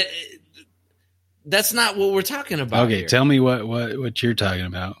that, but that's not what we're talking about. Okay, here. Tell me what you're talking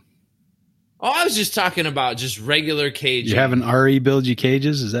about. Oh, I was just talking about just regular cages. You have an RE build you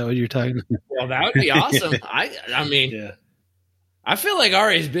cages? Is that what you're talking about? Well, that would be awesome. I mean, I feel like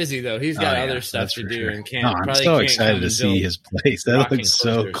Ari's busy though. He's got other stuff to do and can't. I'm so excited to see his place. That looks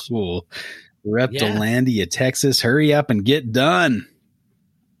so cool. Reptilandia, Texas. Hurry up and get done.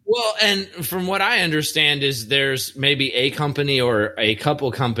 Well, and from what I understand is there's maybe a company or a couple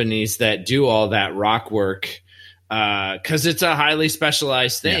companies that do all that rock work because it's a highly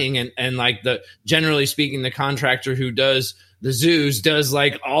specialized thing. Yeah. And like generally speaking, the contractor who does the zoos does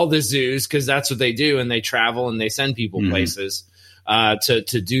like all the zoos because that's what they do. And they travel and they send people places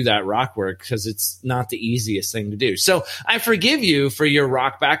to do that rock work because it's not the easiest thing to do. So I forgive you for your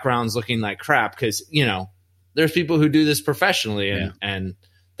rock backgrounds looking like crap because, there's people who do this professionally and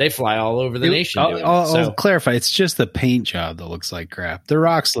they fly all over the nation. I'll clarify. It's just the paint job that looks like crap. The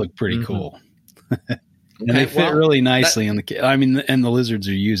rocks look pretty cool. And they fit really nicely in the. I mean, and the lizards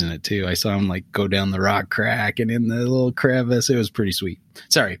are using it too. I saw them like go down the rock crack and in the little crevice. It was pretty sweet.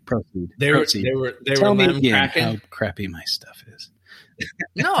 Sorry, proceed. They were Tell me again how crappy my stuff is.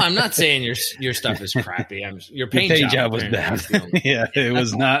 No, I'm not saying your stuff is crappy. Your paint job was bad. Yeah, it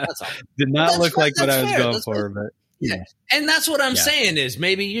was not. Did not look like what I was going for, but. Yeah. And that's what I'm saying is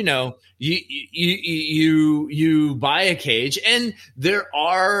maybe, you buy a cage and there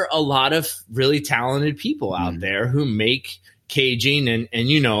are a lot of really talented people out there who make caging and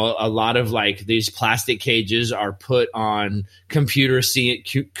a lot of like these plastic cages are put on computer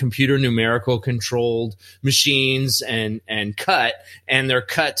numerical controlled machines and cut, and they're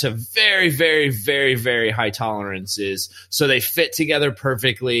cut to very, very, very, very high tolerances. So they fit together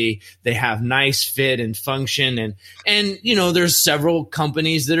perfectly. They have nice fit and function. And there's several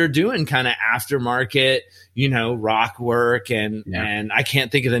companies that are doing kind of aftermarket, rock work and I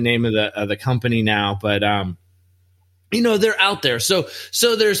can't think of the name of the company now, but, they're out there. So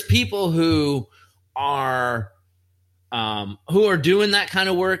there's people who are doing that kind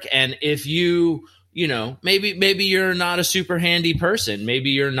of work. And if maybe you're not a super handy person. Maybe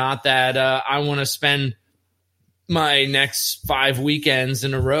you're not that, I want to spend my next 5 weekends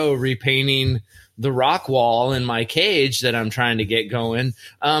in a row repainting the rock wall in my cage that I'm trying to get going.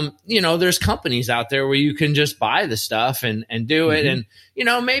 There's companies out there where you can just buy the stuff and do it. And,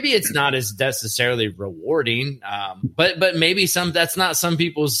 maybe it's not as necessarily rewarding. But maybe that's not some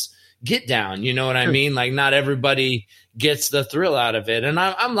people's get down. You know what I mean? Like not everybody gets the thrill out of it. And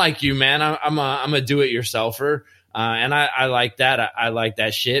I'm like you, man, I'm a do-it-yourselfer. And I like that. I like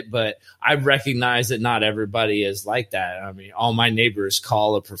that shit, but I recognize that not everybody is like that. I mean, all my neighbors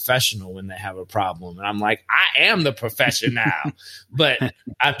call a professional when they have a problem. And I'm like, I am the professional, but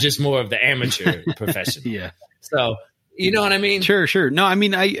I'm just more of the amateur professional. Yeah. So, you know what I mean? Sure. No, I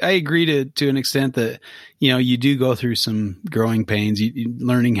mean, I agree to an extent that, you do go through some growing pains,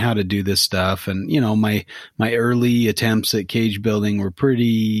 learning how to do this stuff. And, my early attempts at cage building were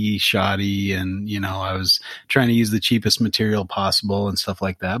pretty shoddy. And, I was trying to use the cheapest material possible and stuff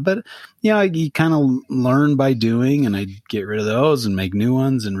like that. But, you kind of learn by doing, and I get rid of those and make new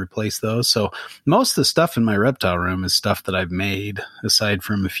ones and replace those. So most of the stuff in my reptile room is stuff that I've made, aside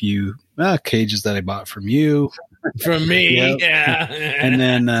from a few cages that I bought from you. from me. Yep. Yeah. And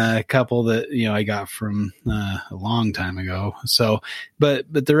then a couple that, I got from a long time ago. So, but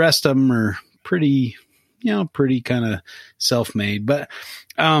the rest of them are pretty kind of self-made. But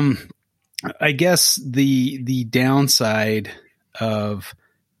I guess the downside of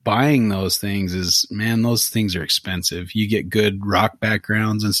buying those things is, man, those things are expensive. You get good rock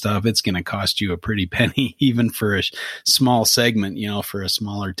backgrounds and stuff. It's going to cost you a pretty penny, even for a small segment, for a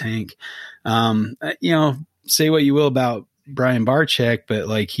smaller tank. Say what you will about Brian Barczyk, but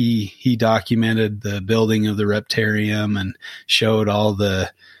like he documented the building of the Reptarium and showed all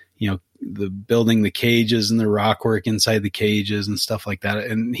the building the cages and the rock work inside the cages and stuff like that.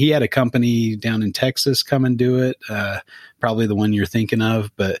 And he had a company down in Texas come and do it. Probably the one you're thinking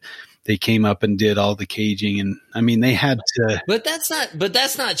of, but they came up and did all the caging. And I mean, they had to, but that's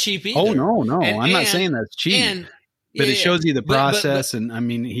not cheap either. Oh, no. I'm not saying that's cheap, but it shows you the process. And I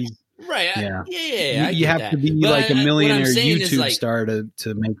mean, he's, right. Yeah. You have to be like a millionaire YouTube star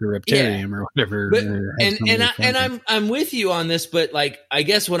to make a Reptarium or whatever. But, I'm with you on this, but like, I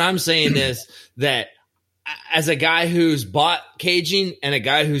guess what I'm saying is that as a guy who's bought caging and a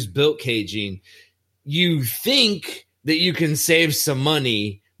guy who's built caging, you think that you can save some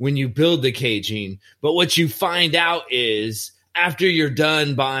money when you build the caging. But what you find out is after you're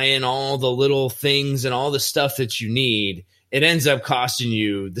done buying all the little things and all the stuff that you need, it ends up costing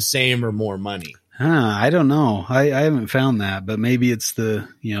you the same or more money. I don't know. I haven't found that, but maybe it's the,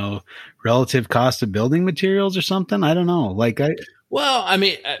 relative cost of building materials or something. I don't know. Well, I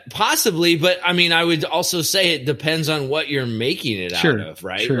mean, possibly, but I mean, I would also say it depends on what you're making it out of,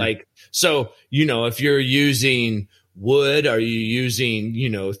 right? Sure. Like, so, if you're using wood, are you using,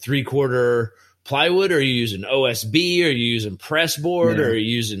 3/4 plywood? Are you using OSB? Are you using press board? Or are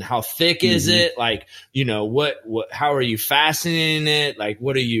you using, how thick is it? Like, how are you fastening it? Like,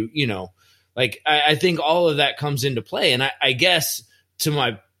 what are you, I think all of that comes into play. And I guess to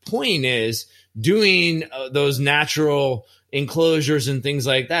my point is doing those natural enclosures and things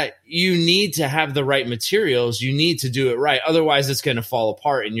like that, you need to have the right materials. You need to do it right. Otherwise it's going to fall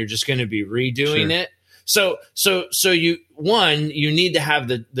apart and you're just going to be redoing it. So you need to have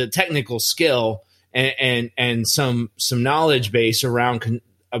the technical skill and some knowledge base around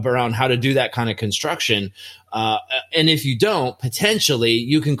how to do that kind of construction. And if you don't, potentially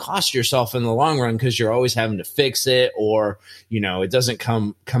you can cost yourself in the long run because you're always having to fix it, or, it doesn't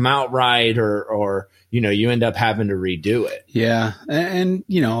come out right, or, you end up having to redo it. Yeah. And,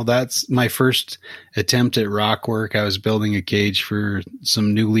 that's my first attempt at rock work. I was building a cage for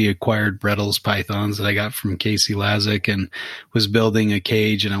some newly acquired Brettles pythons that I got from Casey Lazick, and was building a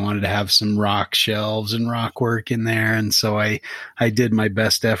cage, and I wanted to have some rock shelves and rock work in there. And so I did my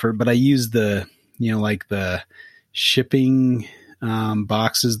best effort, but I used the the shipping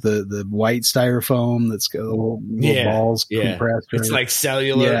boxes, the white styrofoam that's got little balls compressed. It's like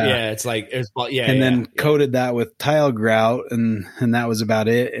cellular. It's like and then coated that with tile grout, and that was about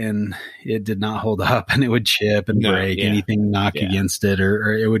it. And it did not hold up, and it would chip and break. Anything knock against it,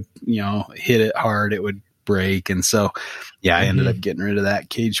 or it would hit it hard, it would break. And so I ended up getting rid of that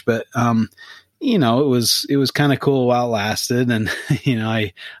cage. But it was kind of cool while it lasted. And,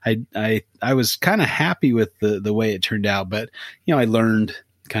 I was kind of happy with the way it turned out, but, I learned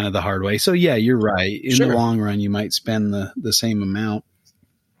kind of the hard way. So you're right. In the long run, you might spend the same amount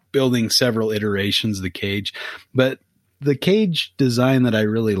building several iterations of the cage, but the cage design that I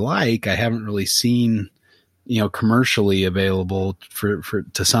really like, I haven't really seen, commercially available for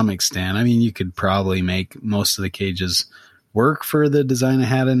to some extent. I mean, you could probably make most of the cages work for the design I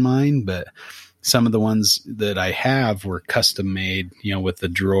had in mind, but some of the ones that I have were custom made, with the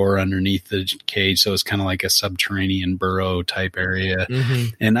drawer underneath the cage. So it's kind of like a subterranean burrow type area.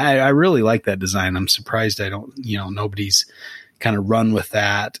 And I really like that design. I'm surprised nobody's kind of run with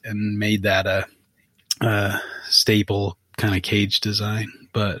that and made that a staple kind of cage design.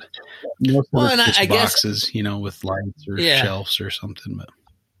 But most of it's just boxes, with lights or shelves or something. But.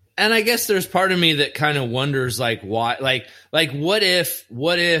 And I guess there's part of me that kind of wonders, like, why, like what if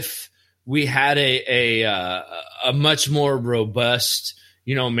we had a much more robust,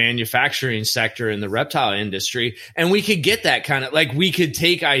 manufacturing sector in the reptile industry, and we could get that kind of, like, we could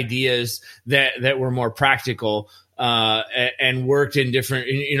take ideas that were more practical, and worked in different,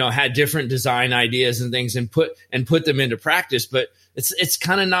 had different design ideas and things, and put them into practice. But it's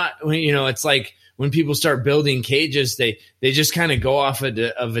kind of not, it's like, when people start building cages, they just kind of go off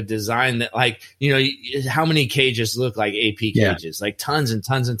of a design that, like, how many cages look like AP cages? Like tons and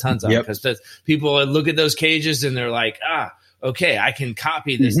tons and tons of them. Because people look at those cages and they're like, okay, I can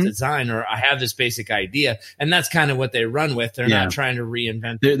copy this design, or I have this basic idea. And that's kind of what they run with. They're not trying to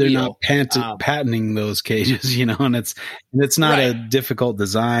reinvent the They're wheel. not patenting those cages, and it's not a difficult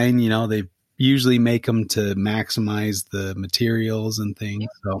design. They usually make them to maximize the materials and things.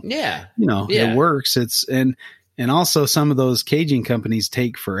 So, it works. And also some of those caging companies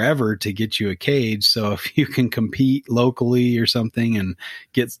take forever to get you a cage. So if you can compete locally or something and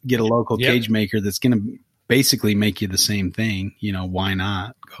get a local cage maker that's going to basically make you the same thing, why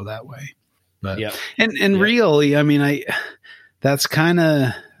not go that way? But, really, I mean, that's kind of,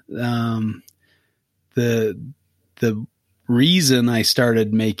 the reason I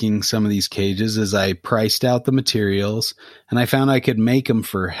started making some of these cages is I priced out the materials and I found I could make them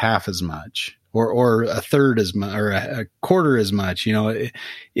for half as much. Or a third as much, or a quarter as much, it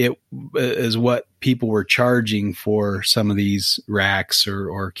is what people were charging for some of these racks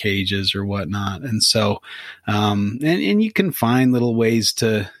or cages or whatnot. And so, and you can find little ways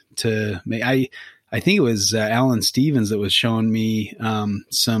to make, I think it was Alan Stevens that was showing me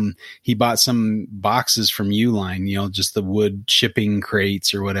he bought some boxes from Uline, just the wood shipping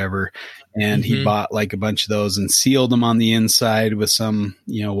crates or whatever. And he bought like a bunch of those and sealed them on the inside with some,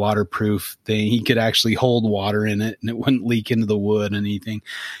 waterproof thing. He could actually hold water in it and it wouldn't leak into the wood or anything.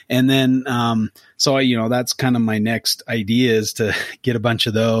 And then, so that's kind of my next idea is to get a bunch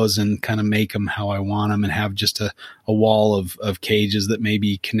of those and kind of make them how I want them and have just a wall of cages that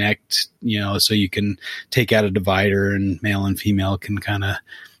maybe connect, so you can take out a divider and male and female can kind of,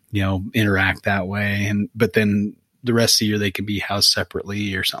 interact that way. But then the rest of the year they can be housed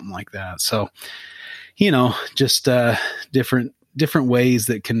separately or something like that. So, just different ways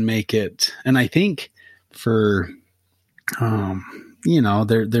that can make it. And I think for,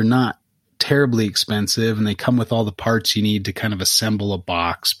 they're not terribly expensive and they come with all the parts you need to kind of assemble a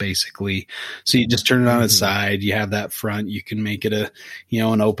box basically. So you just turn it on its side, you have that front, you can make it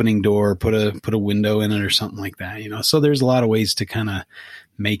an opening door, put a window in it or something like that, so there's a lot of ways to kind of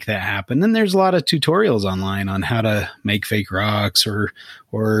make that happen. Then there's a lot of tutorials online on how to make fake rocks or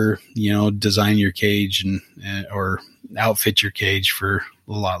design your cage and or outfit your cage for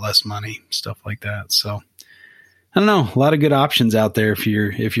a lot less money, stuff like that. So I don't know, a lot of good options out there if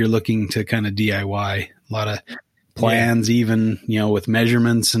you're looking to kind of DIY. A lot of plans, even, with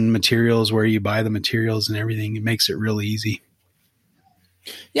measurements and materials, where you buy the materials and everything. It makes it really easy.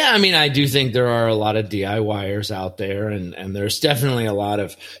 Yeah, I mean, I do think there are a lot of DIYers out there, and there's definitely a lot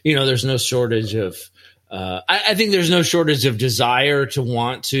of, there's no shortage of, I think there's no shortage of desire to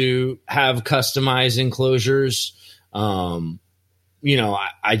want to have customized enclosures. I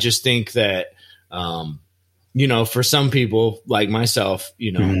just think that, for some people like myself,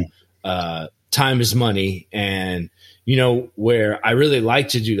 time is money, and where I really like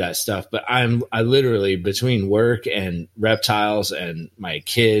to do that stuff, but I literally, between work and reptiles and my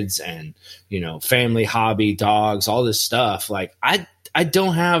kids and, family, hobby, dogs, all this stuff, like I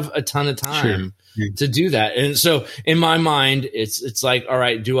don't have a ton of time to do that. And so in my mind, it's like, all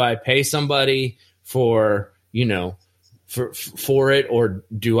right, do I pay somebody for it, or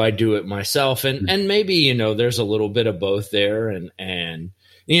do I do it myself? And maybe, there's a little bit of both there. And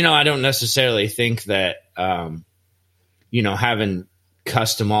I don't necessarily think that, having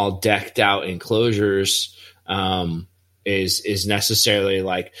custom all decked out enclosures, is necessarily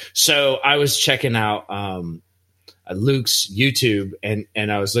like, so I was checking out, Luke's YouTube and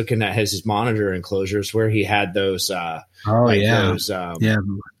I was looking at his monitor enclosures where he had those, he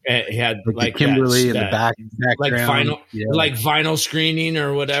had like Kimberly in the back, like vinyl screening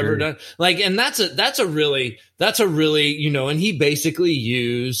or whatever done. Like, and that's a really, and he basically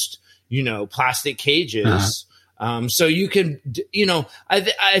used, plastic cages. So you can,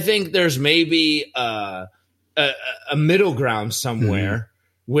 I think there's maybe a middle ground somewhere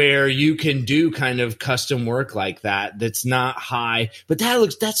where you can do kind of custom work like that. That's not high, but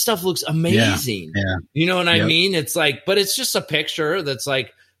that stuff looks amazing. Yeah. You know what I mean? It's like, but it's just a picture that's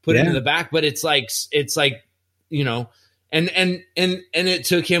like put into the back, but it's like, and it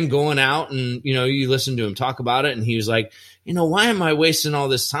took him going out and, you listen to him talk about it. And he was like, why am I wasting all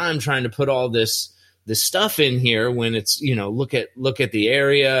this time trying to put all this stuff in here when it's, look at the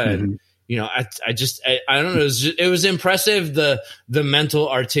area and, I don't know. It was impressive, the mental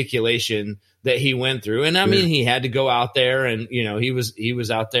articulation that he went through. And I mean, he had to go out there and, he was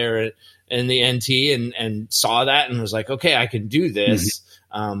out there in the NT and saw that and was like, okay, I can do this.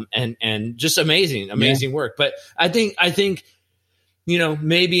 And just amazing work. But I think,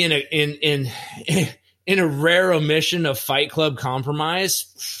 maybe in a rare omission of Fight Club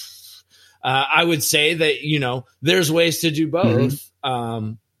compromise, I would say that, there's ways to do both.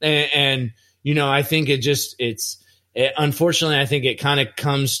 And I think it's unfortunately, I think it kind of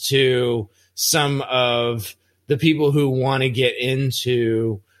comes to some of the people who want to get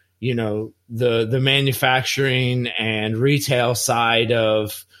into, the manufacturing and retail side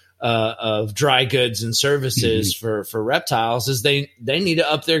of dry goods and services for reptiles, is they need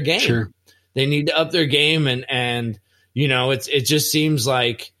to up their game. Sure. They need to up their game. And it just seems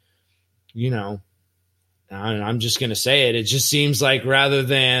like, I'm just going to say it. It just seems like rather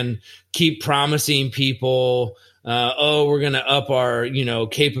than keep promising people, we're going to up our,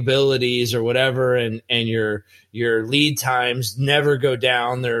 capabilities or whatever, and your lead times never go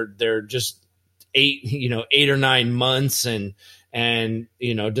down. They're just 8 or 9 months. And,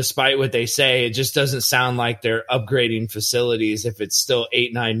 despite what they say, it just doesn't sound like they're upgrading facilities if it's still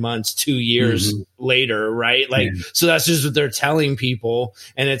 8, 9 months, 2 years later, right? Like, so that's just what they're telling people.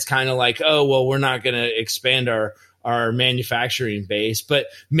 And it's kind of like, oh, well, we're not going to expand our manufacturing base, but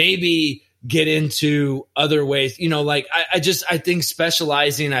maybe get into other ways, I think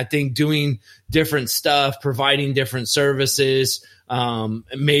specializing, I think doing different stuff, providing different services,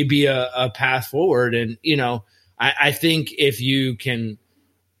 may be a path forward. And, I think if you can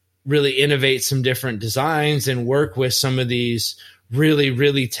really innovate some different designs and work with some of these really,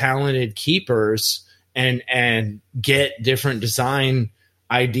 really talented keepers and get different design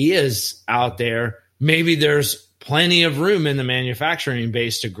ideas out there, maybe there's plenty of room in the manufacturing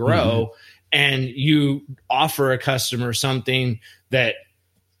base to grow, and you offer a customer something that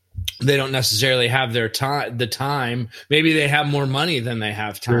they don't necessarily have the time. Maybe they have more money than they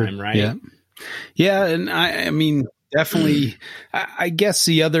have time, right? Yeah. Yeah, and I mean, definitely. I guess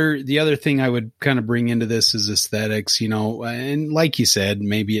the other thing I would kind of bring into this is aesthetics, and like you said,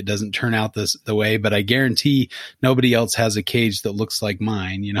 maybe it doesn't turn out the way, but I guarantee nobody else has a cage that looks like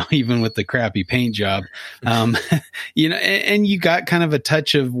mine, even with the crappy paint job, and you got kind of a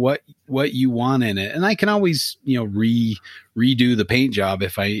touch of what you want in it, and I can always redo the paint job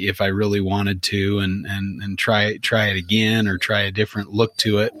if I really wanted to, and try it again, or try a different look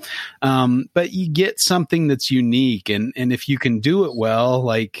to it. But you get something that's unique, and if you can do it well,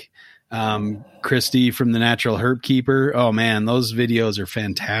 like Christy from the Natural Herp Keeper, oh man, those videos are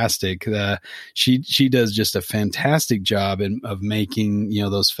fantastic. She does just a fantastic job of making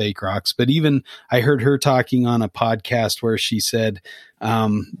those fake rocks. But even I heard her talking on a podcast where she said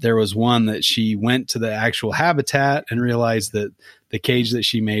there was one that she went to the actual habitat and realized that the cage that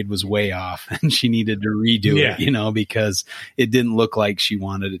she made was way off, and she needed to redo it, because it didn't look like she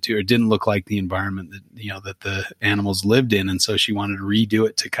wanted it to, or it didn't look like the environment that, that the animals lived in. And so she wanted to redo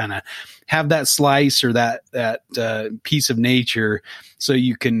it to kind of have that slice or that piece of nature, so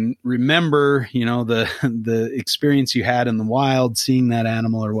you can remember, the experience you had in the wild, seeing that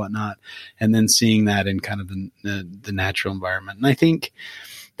animal or whatnot, and then seeing that in kind of the natural environment. And I think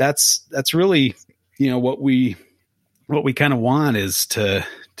that's really, what we kind of want is to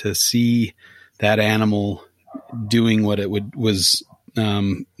see that animal doing what it was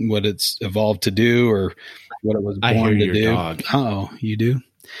what it's evolved to do, or what it was born to do. Dog. Oh, you do?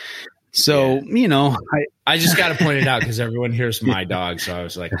 So, I just got to point it out because everyone hears my dog. So I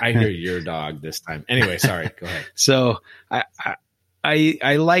was like, I hear your dog this time. Anyway, sorry. Go ahead. So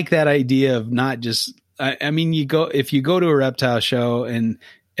I like that idea of not just, if you go to a reptile show and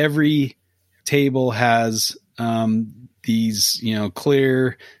every table has, these,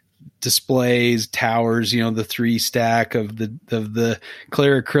 clear displays, towers, the 3 stack of the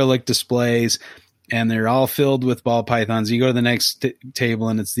clear acrylic displays, and they're all filled with ball pythons. You go to the next table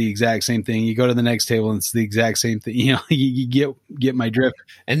and it's the exact same thing. You go to the next table and it's the exact same thing. You get my drift.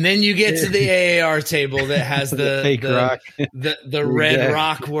 And then you get to the AAR table that has the fake rock, the red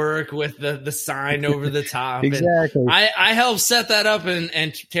rock work with the sign over the top. Exactly. And I helped set that up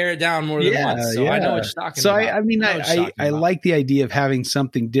and tear it down more than once. So I know what you're talking about. I like the idea of having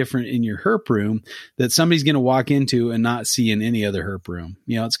something different in your herp room that somebody's going to walk into and not see in any other herp room.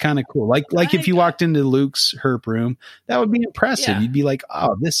 It's kind of cool. Like if you walked into Luke's herp room, that would be impressive. Yeah. You'd be like,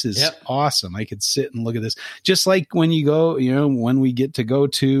 oh, this is awesome. I could sit and look at this. Just like when you go, when we get to go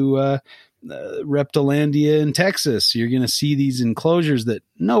to Reptilandia in Texas, you're going to see these enclosures that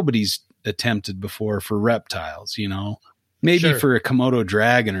nobody's attempted before for reptiles, maybe for a Komodo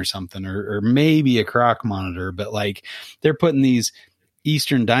dragon or something, or maybe a croc monitor, but like they're putting these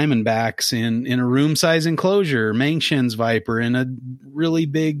Eastern Diamondbacks in a room size enclosure, Mangshins Viper in a really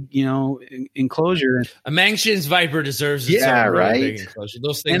big, enclosure. A Mangshins Viper deserves its own really big enclosure.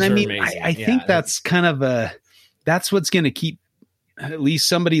 Those things are amazing. I think that's kind of that's what's going to keep at least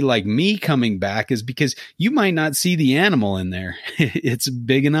somebody like me coming back is because you might not see the animal in there. It's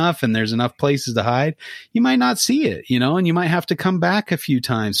big enough and there's enough places to hide. You might not see it, and you might have to come back a few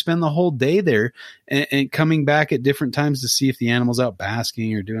times, spend the whole day there and coming back at different times to see if the animal's out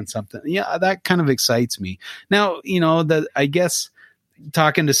basking or doing something. Yeah, that kind of excites me. Now, I guess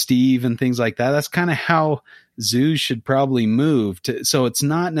talking to Steve and things like that, that's kind of how zoos should probably move to. So it's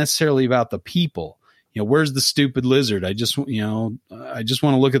not necessarily about the people. Where's the stupid lizard? I just want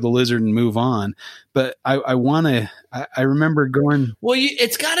to look at the lizard and move on. But I remember going. Well,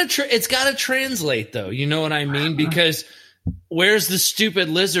 it's gotta translate though. You know what I mean? Because where's the stupid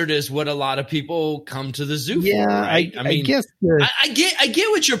lizard is what a lot of people come to the zoo for, right? I mean, I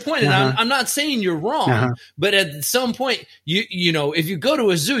get what you're pointing. I'm not saying you're wrong, but at some point, if you go to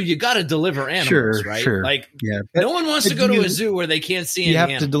a zoo, you got to deliver animals, right? Sure. Like, no one wants to go to a zoo where they can't see any animals.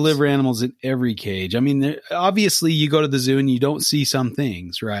 You have to deliver animals in every cage. I mean, obviously, you go to the zoo and you don't see some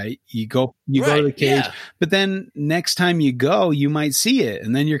things, right? You go to the cage, but then next time you go, you might see it,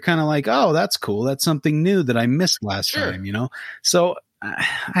 and then you're kind of like, oh, that's cool. That's something new that I missed last time. So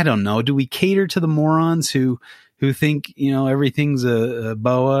I don't know. Do we cater to the morons who think, everything's a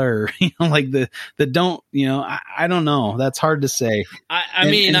boa or, like the don't, I don't know. That's hard to say.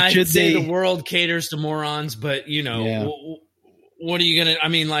 I'd say the world caters to morons, but what are you going to,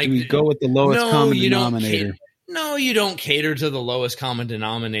 we go with the lowest common denominator. No, you don't cater to the lowest common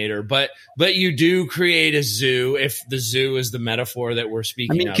denominator, but you do create a zoo if the zoo is the metaphor that we're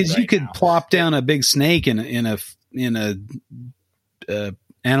speaking of. Because you could plop down a big snake in a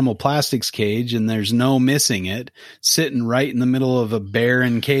animal plastics cage and there's no missing it, sitting right in the middle of a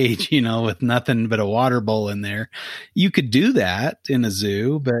barren cage, with nothing but a water bowl in there. You could do that in a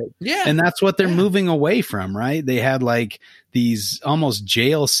zoo, but and that's what they're moving away from, right? They had like these almost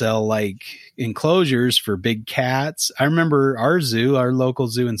jail cell like enclosures for big cats. I remember our local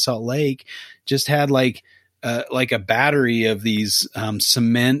zoo in Salt Lake just had like a battery of these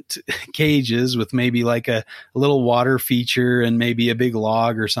cement cages with maybe like a little water feature and maybe a big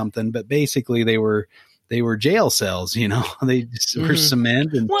log or something. But basically they were jail cells, they just were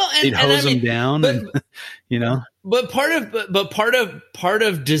cement and they'd hose them down. But part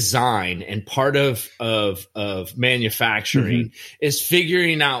of design and part of manufacturing is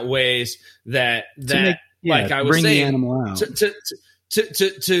figuring out ways that I was saying, the animal out.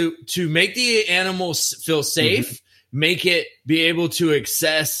 To make the animals feel safe, make it be able to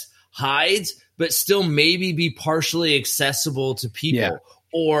access hides, but still maybe be partially accessible to people,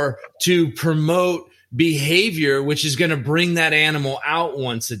 or to promote behavior, which is going to bring that animal out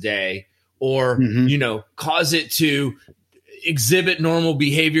once a day, or, cause it to exhibit normal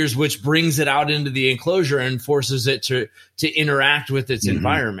behaviors, which brings it out into the enclosure and forces it to interact with its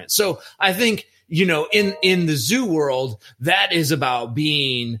environment. So I think, in the zoo world, that is about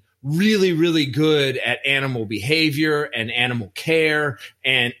being really, really good at animal behavior and animal care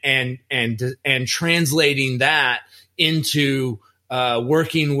and translating that into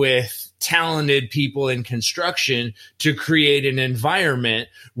working with talented people in construction to create an environment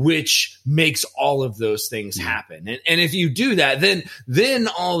which makes all of those things happen. And if you do that, then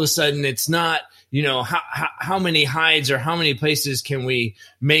all of a sudden it's not, how many hides or how many places can we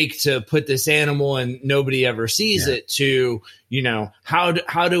make to put this animal and nobody ever sees it, to,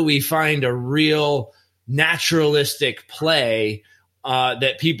 how do we find a real naturalistic play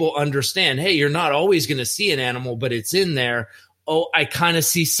that people understand? Hey, you're not always going to see an animal, but it's in there. Oh, I kind of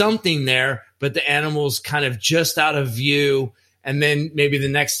see something there, but the animal's kind of just out of view. And then maybe the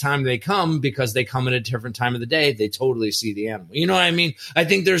next time they come, because they come at a different time of the day, they totally see the animal. You know what I mean? I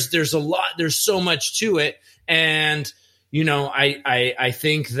think there's so much to it. And, I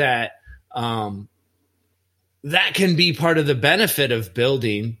think that, that can be part of the benefit of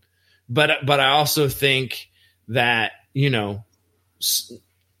building. But I also think that, going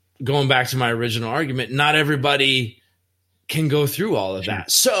back to my original argument, not everybody can go through all of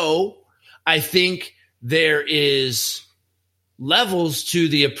that. So I think there is levels to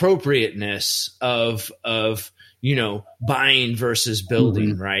the appropriateness of buying versus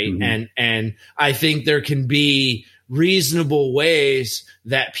building, right? And I think there can be reasonable ways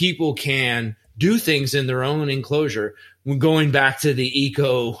that people can do things in their own enclosure. Going back to the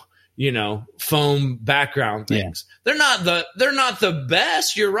eco, foam background things. They're not the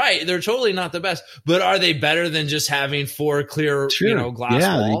best. You're right. They're totally not the best, but are they better than just having 4 clear, glass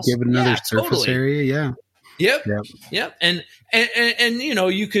walls? They give it another surface area. Yeah. Yep. And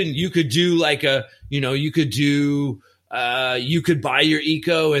you could do like you could do you could buy your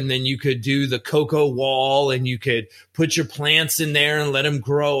eco and then you could do the cocoa wall and you could put your plants in there and let them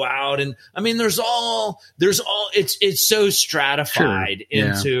grow out. And I mean, it's so stratified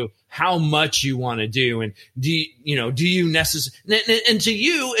into how much you want to do. And do you necessarily, and to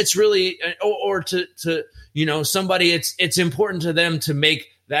you, it's really, or to somebody, it's important to them to make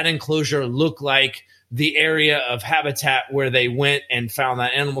that enclosure look like the area of habitat where they went and found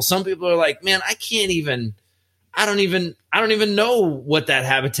that animal. Some people are like, man, I don't even know what that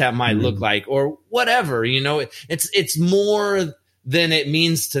habitat might look like or whatever, it's more than it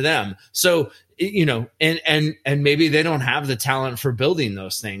means to them. So, and maybe they don't have the talent for building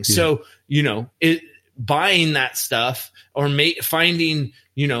those things. Yeah. So, buying that stuff or finding,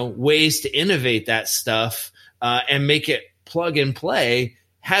 ways to innovate that stuff, and make it plug and play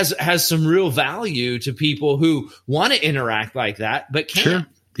has some real value to people who want to interact like that, but can't. Sure.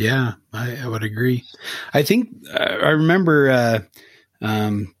 Yeah, I would agree. I think I remember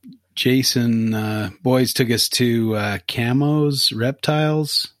Jason Boys took us to Camo's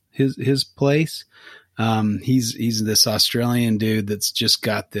Reptiles, his place. He's this Australian dude that's just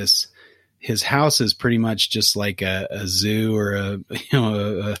got this. His house is pretty much just like a zoo or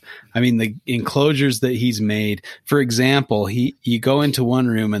the enclosures that he's made. For example, you go into one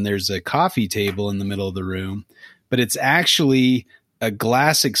room and there's a coffee table in the middle of the room, but it's actually a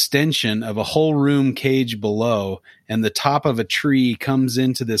glass extension of a whole room cage below, and the top of a tree comes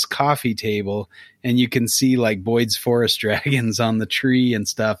into this coffee table, and you can see like Boyd's forest dragons on the tree and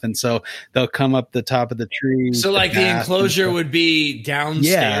stuff. And so they'll come up the top of the tree. So like the enclosure would be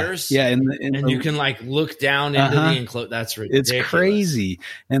downstairs. Yeah. And you can like look down into the enclosure. That's ridiculous. It's crazy.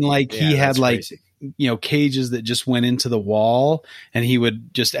 And like he had like, cages that just went into the wall, and he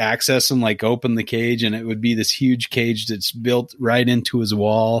would just access them, like open the cage, and it would be this huge cage that's built right into his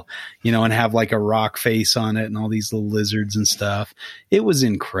wall, and have like a rock face on it and all these little lizards and stuff. It was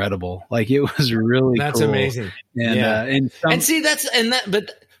incredible. Like, it was really That's cool. Amazing. And,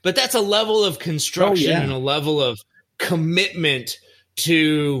 but that's a level of construction and a level of commitment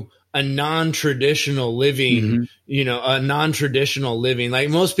to a non-traditional living, a non-traditional living. Like,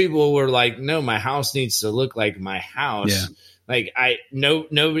 most people were like, no, my house needs to look like my house. Yeah. Like,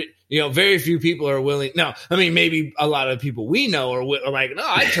 nobody, very few people are willing. No, I mean, maybe a lot of people we know are like, no,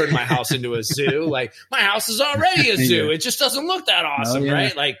 I turned my house into a zoo. Like, my house is already a zoo. It just doesn't look that awesome.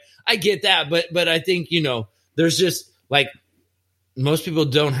 Right. Like, I get that. But I think, there's just like, most people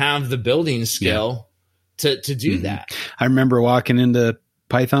don't have the building skill to do that. I remember walking into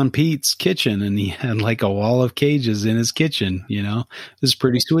Python Pete's kitchen, and he had like a wall of cages in his kitchen. It was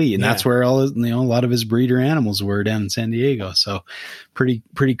pretty sweet, and that's where a lot of his breeder animals were down in San Diego. So pretty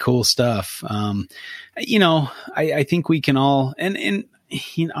cool stuff. I think we can all, and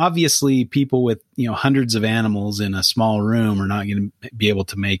obviously people with hundreds of animals in a small room are not going to be able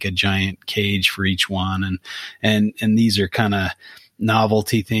to make a giant cage for each one, and these are kind of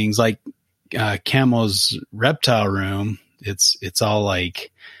novelty things like Camo's reptile room. It's all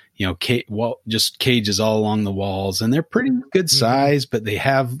like, just cages all along the walls, and they're pretty good size, but they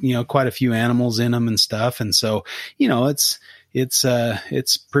have, quite a few animals in them and stuff. And so, it's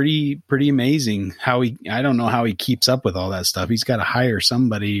pretty amazing how I don't know how he keeps up with all that stuff. He's got to hire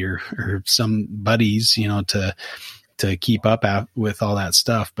somebody or some buddies, to keep up with all that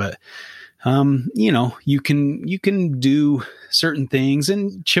stuff. But, you can do certain things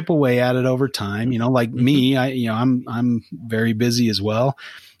and chip away at it over time, like me, I'm very busy as well,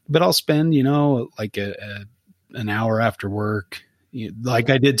 but I'll spend, like an hour after work, like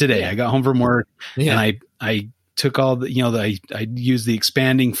I did today. I got home from work and I took all the, I used the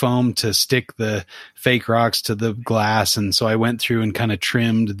expanding foam to stick the fake rocks to the glass. And so I went through and kind of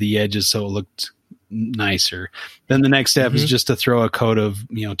trimmed the edges so it looked nicer. Then the next step is just to throw a coat of,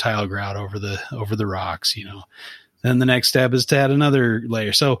 tile grout over the rocks, Then the next step is to add another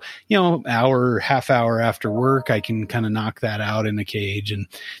layer. So, half hour after work, I can kind of knock that out in a cage, and,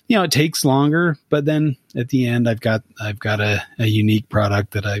 it takes longer, but then at the end I've got a unique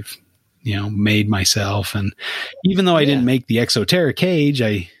product that I've, made myself. And even though I didn't make the Exoterra cage,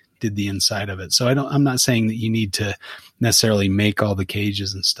 I did the inside of it. So I'm not saying that you need to necessarily make all the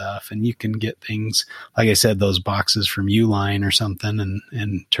cages and stuff, and you can get things, like I said, those boxes from Uline or something,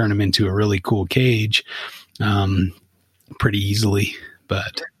 and turn them into a really cool cage, pretty easily.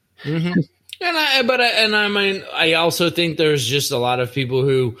 But, I also think there's just a lot of people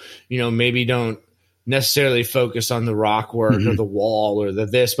who, maybe don't necessarily focus on the rock work or the wall or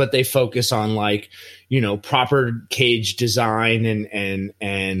this, but they focus on like, proper cage design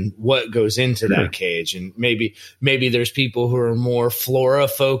and what goes into that cage. And maybe there's people who are more flora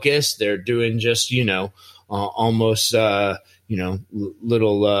focused. They're doing just, almost, little,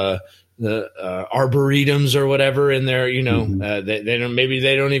 the arboretums or whatever in there, they don't, maybe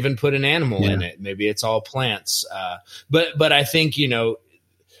they don't even put an animal in it. Maybe it's all plants. But I think,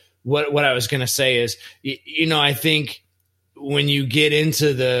 what I was going to say is, I think when you get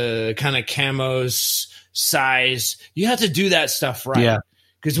into the kind of camos size, you have to do that stuff right. Yeah.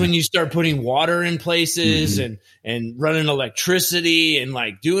 Because when you start putting water in places and running electricity and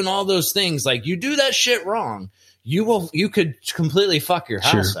like doing all those things, like you do that shit wrong, you could completely fuck your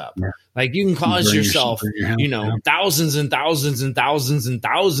house up. Yeah. Like you can cause yourself, thousands and thousands and thousands and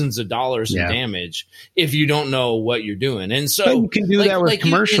thousands of dollars in damage if you don't know what you're doing. And so but you can do that with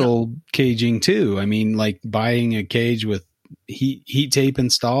commercial caging too. I mean, like buying a cage with heat tape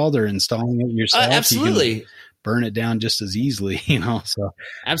installed or installing it yourself. Absolutely. Burn it down just as easily, so.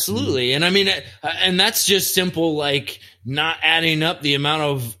 Absolutely. And I mean, and that's just simple, like not adding up the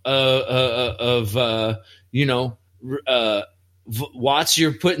amount of watts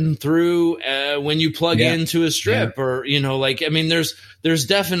you're putting through when you plug into a strip or, there's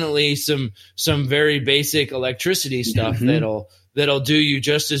definitely some very basic electricity stuff that'll do you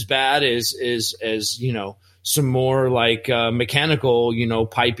just as bad as some more like mechanical,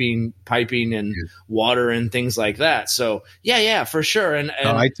 piping and water and things like that. So yeah, for sure. And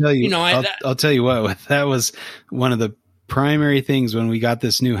I tell you, I'll tell you what, that was one of the primary things when we got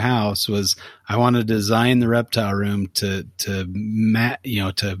this new house was I wanted to design the reptile room to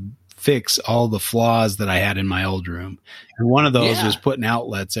fix all the flaws that I had in my old room. And one of those was putting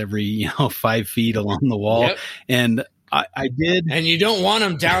outlets every, 5 feet along the wall. Yep. And I did. And you don't want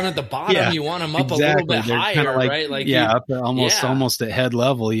them down at the bottom. Yeah, you want them up a little bit higher, right? Like up almost at head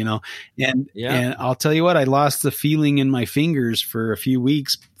level, and I'll tell you what, I lost the feeling in my fingers for a few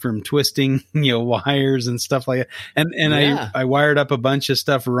weeks from twisting, wires and stuff like that. And I wired up a bunch of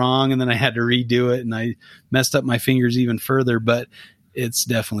stuff wrong and then I had to redo it and I messed up my fingers even further, but it's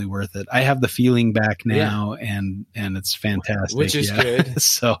definitely worth it. I have the feeling back now and it's fantastic. Which is good.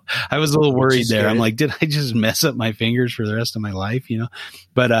 So I was a little worried there. Good. I'm like, did I just mess up my fingers for the rest of my life?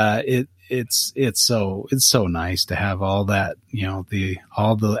 But it's so nice to have all that,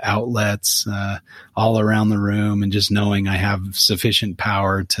 all the outlets all around the room and just knowing I have sufficient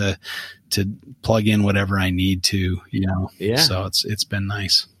power to plug in whatever I need to, So it's been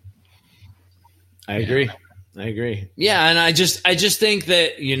nice. I agree. Yeah. And I just think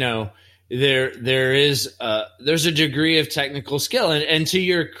that, there's a degree of technical skill and to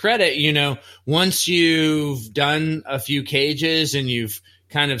your credit, once you've done a few cages and you've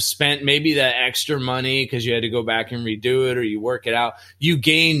kind of spent maybe that extra money because you had to go back and redo it or you work it out, you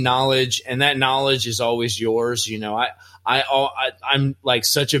gain knowledge and that knowledge is always yours. I'm like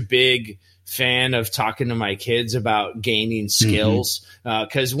such a big fan of talking to my kids about gaining skills.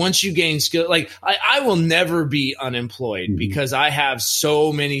 Cause once you gain skill, like I will never be unemployed because I have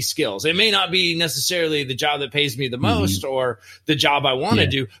so many skills. It may not be necessarily the job that pays me the most or the job I want to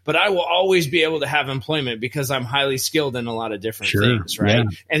do, but I will always be able to have employment because I'm highly skilled in a lot of different things. Right. Yeah.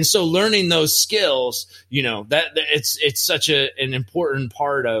 And so learning those skills, that it's such an important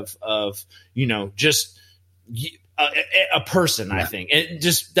part of, just a person, I think. It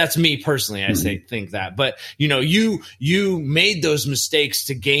just, that's me personally. I think that, but you made those mistakes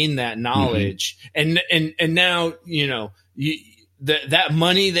to gain that knowledge. And now, that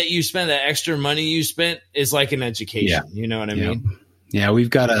money that you spent, that extra money you spent is like an education. You know what I mean? Yeah. We've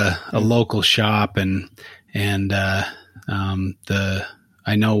got a local shop and I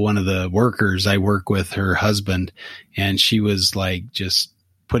know one of the workers I work with, her husband, and she was like, just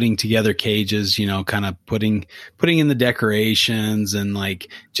putting together cages, kind of putting in the decorations and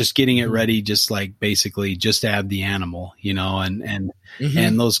like just getting it ready, just like basically just add the animal, and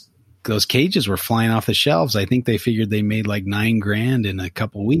those cages were flying off the shelves. I think they figured they made like $9,000 in a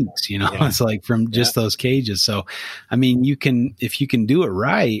couple weeks, it's like from just those cages. So, I mean, if you can do it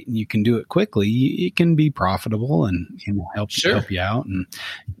right and you can do it quickly, it can be profitable and help you out.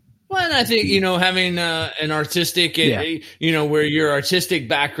 Well, and I think, having an artistic, where your artistic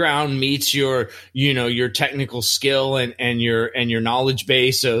background meets your technical skill and your knowledge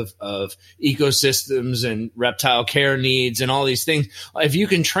base of ecosystems and reptile care needs and all these things. If you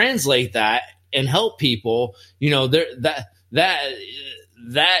can translate that and help people, that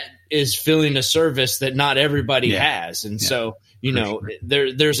is filling a service that not everybody has. And so,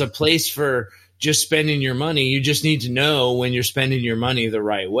 there's a place for just spending your money. You just need to know when you're spending your money the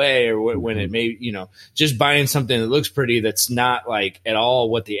right way or when it may, just buying something that looks pretty that's not like at all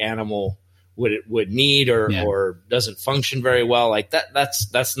what the animal would need or doesn't function very well. Like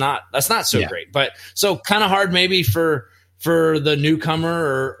that's not so great. But so kind of hard maybe for for the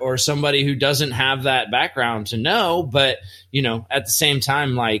newcomer or somebody who doesn't have that background to know. But, you know, at the same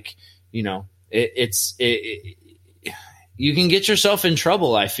time, like, you know, you can get yourself in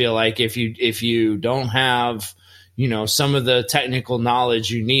trouble. I feel like if you don't have, you know, some of the technical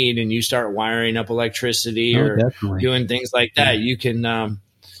knowledge you need, and you start wiring up electricity doing things like that, you can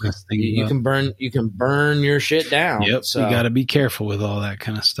burn your shit down. Yep. So you got to be careful with all that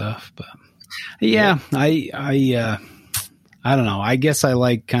kind of stuff. But I don't know. I guess I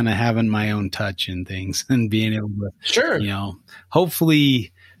like kind of having my own touch in things and being able to, you know,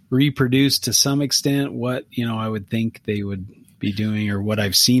 hopefully reproduce to some extent what, you know, I would think they would be doing or what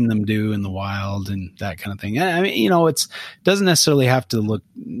I've seen them do in the wild and that kind of thing. I mean, you know, it doesn't necessarily have to look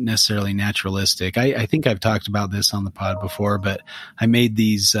necessarily naturalistic. I think I've talked about this on the pod before, but I made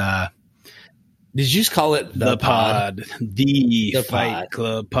these, did you just call it the pod? The Fight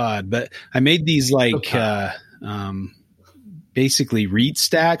Club pod. But I made these like, basically reed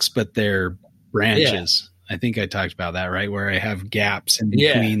stacks, but they're branches. I think I talked about that, right? Where I have gaps in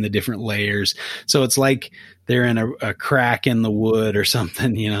between the different layers. So it's like they're in a crack in the wood or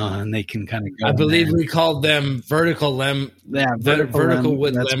something, you know, and they can kind of go. I believe we called them vertical limb. Yeah, vertical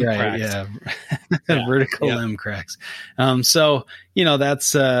with limb cracks. Yeah, vertical limb cracks. So, you know,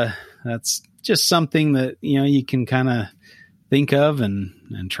 that's just something that, you know, you can kind of think of and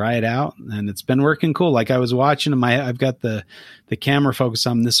try it out. And it's been working cool. Like I was watching them. I've got the camera focused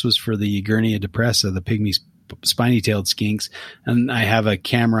on, this was for the Gurnia depressa, the pygmy spiny-tailed skinks. And I have a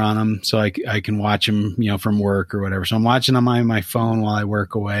camera on them so I can watch them, you know, from work or whatever. So I'm watching them on my phone while I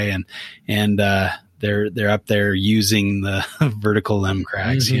work away, and they're up there using the vertical limb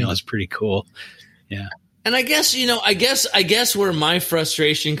cracks. You know, it's pretty cool. Yeah. And I guess, you know, I guess where my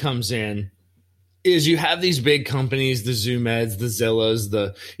frustration comes in is you have these big companies, the Zoom Eds, the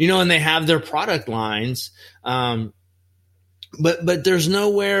Zillas, you know, and they have their product lines. But there's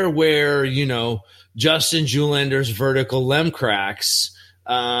nowhere where, you know, Justin Julander's vertical limb cracks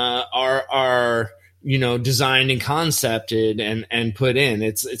are, you know, designed and concepted and put in.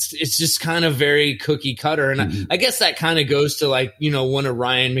 It's just kind of very cookie cutter. And I guess that kind of goes to, like, you know, one of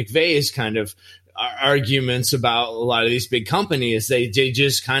Ryan McVeigh's kind of arguments about a lot of these big companies. They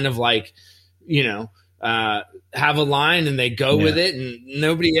just kind of like, you know, have a line and they go with it, and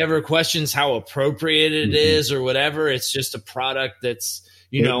nobody ever questions how appropriate it is or whatever. It's just a product that's,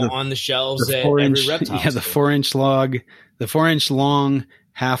 you know, on the shelves at every reptile. Yeah, the 4-inch log, the 4-inch long,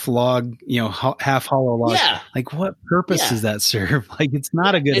 half log, you know, half hollow log. Yeah. Like, what purpose does that serve? Like, it's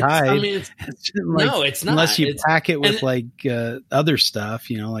not a good hide. I mean, like, no, it's not. Unless you pack it with other stuff,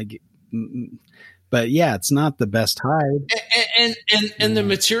 you know, like. But yeah, it's not the best hide. And the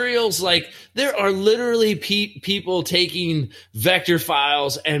materials, like, there are literally people taking vector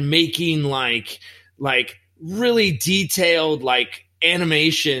files and making like really detailed like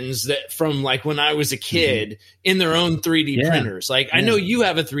animations that from like when I was a kid in their own 3D printers. Like, I know you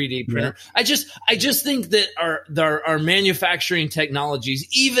have a 3D printer. I just think that our manufacturing technologies,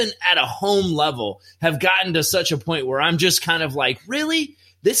 even at a home level, have gotten to such a point where I'm just kind of like, really?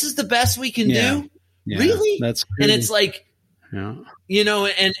 This is the best we can do? Yeah, really? That's crazy. And it's like, you know,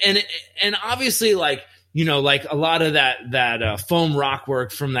 and obviously, like, you know, like a lot of that foam rock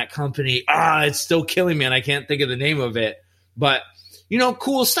work from that company, it's still killing me, and I can't think of the name of it. But, you know,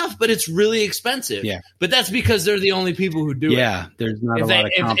 cool stuff, but it's really expensive. Yeah. But that's because they're the only people who do it. Yeah, there's not a lot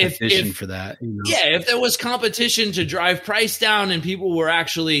of competition for that. You know? Yeah, if there was competition to drive price down and people were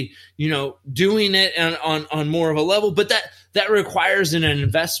actually, you know, doing it on more of a level, but that requires an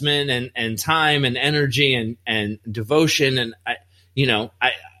investment and time and energy and devotion. And I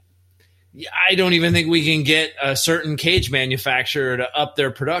don't even think we can get a certain cage manufacturer to up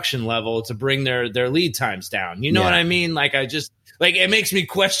their production level to bring their lead times down. You know what I mean? Like, it makes me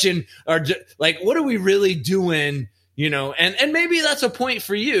question, like, what are we really doing? You know, and maybe that's a point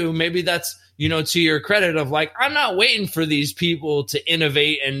for you. Maybe that's, you know, to your credit of like, I'm not waiting for these people to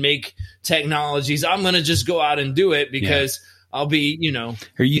innovate and make technologies. I'm going to just go out and do it because I'll be, you know.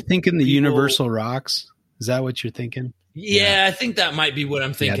 Are you thinking the Universal Rocks? Is that what you're thinking? Yeah, I think that might be what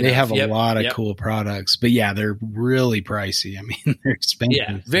I'm thinking. Yeah, they have a lot of cool products, but they're really pricey. I mean, they're expensive.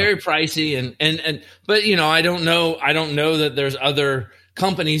 Yeah, very pricey, and but you know, I don't know that there's other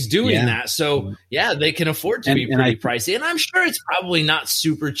companies doing that. So they can afford to be pretty pricey, and I'm sure it's probably not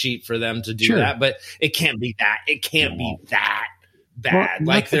super cheap for them to do that, but it can't be that. It can't be that bad. Well,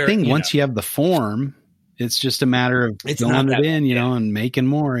 like the thing, once you have the form, it's just a matter of filling it in, you know, and making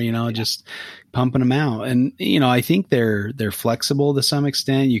more, you know, just pumping them out. And, you know, I think they're flexible to some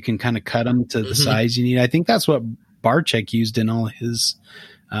extent. You can kind of cut them to the size you need. I think that's what Barczyk used in all his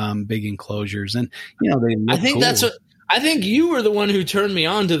big enclosures. And, you know, they look cool. I think you were the one who turned me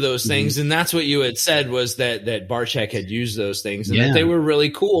on to those things, and that's what you had said was that Barczyk had used those things and that they were really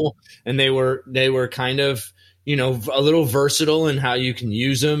cool, and they were kind of, you know, a little versatile in how you can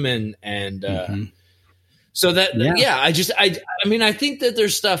use them, and so that I mean, I think that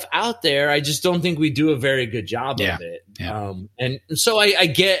there's stuff out there. I just don't think we do a very good job of it. And so I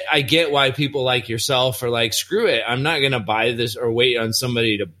get why people like yourself are like, screw it, I'm not going to buy this or wait on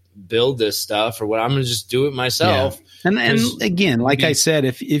somebody to build this stuff or what. I'm going to just do it myself. And again, like I said,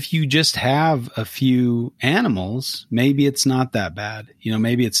 if you just have a few animals, maybe it's not that bad. You know,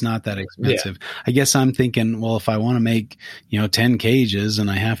 maybe it's not that expensive. I guess I'm thinking, well, if I want to make, you know, 10 cages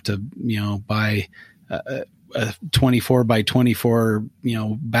and I have to, you know, buy a 24 by 24, you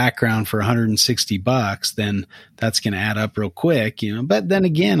know, background for $160, then that's going to add up real quick, you know. But then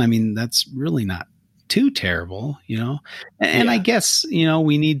again, I mean, that's really not too terrible, you know. And I guess, you know,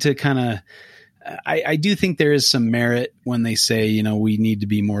 we need to kind of, I do think there is some merit when they say, you know, we need to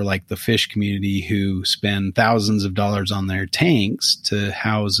be more like the fish community who spend thousands of dollars on their tanks to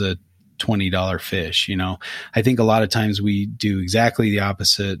house a $20 fish. You know, I think a lot of times we do exactly the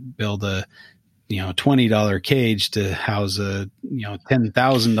opposite, build a, you know, $20 cage to house a, you know,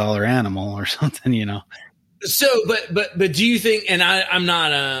 $10,000 animal or something, you know. So, but do you think, and I'm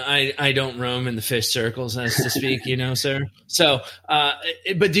not, I don't roam in the fish circles, as to speak, you know, sir. So,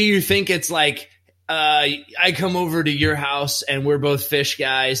 but do you think it's like, I come over to your house and we're both fish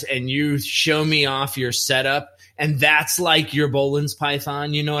guys and you show me off your setup and that's like your Boelen's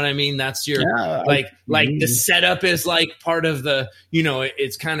Python, you know what I mean? That's your, like the setup is like part of the, you know,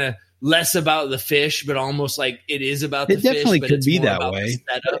 it's kind of less about the fish, but almost like it is about the fish. It definitely could be that way.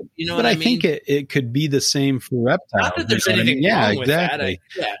 Setup, you know but what I mean? Think it could be the same for reptiles. Not that there's anything wrong with that. I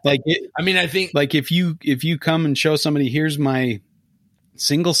think like if you come and show somebody, here's my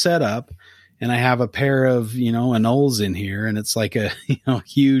single setup, and I have a pair of, you know, anoles in here, and it's like a, you know,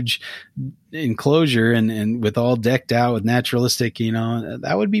 huge enclosure and with all decked out with naturalistic, you know,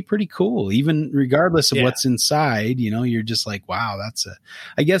 that would be pretty cool. Even regardless of what's inside, you know, you're just like, wow,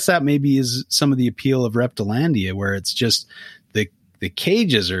 I guess that maybe is some of the appeal of Reptilandia, where it's just the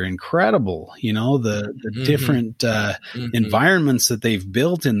cages are incredible, you know, the different environments that they've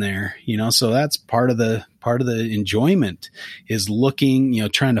built in there, you know, so that's part of the enjoyment is looking, you know,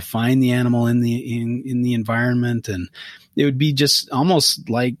 trying to find the animal in the environment. And it would be just almost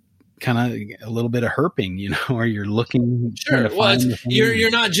like kind of a little bit of herping, you know, where you're looking. Sure. Well, you're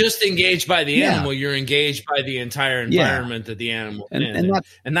not just engaged by the animal, you're engaged by the entire environment that the animal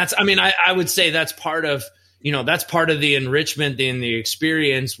and that's, I mean, I would say that's part of, you know, that's part of the enrichment in the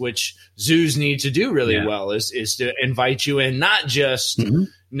experience, which zoos need to do really well is to invite you in, not just, you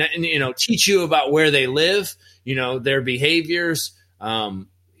know, teach you about where they live, you know, their behaviors,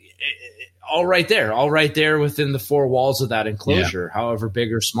 all right there within the four walls of that enclosure, however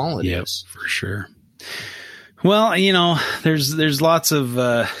big or small it is. For sure. Well, you know, there's lots of,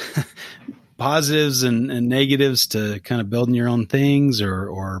 positives and negatives to kind of building your own things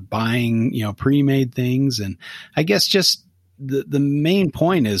or buying, you know, pre-made things. And I guess just the main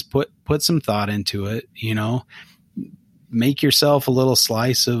point is put some thought into it, you know, make yourself a little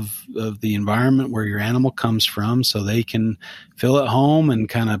slice of the environment where your animal comes from so they can feel at home and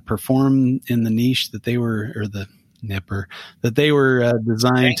kind of perform in the niche that they were, or the nipper that they were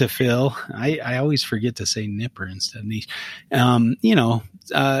designed to fill. I always forget to say nipper instead of niche. You know,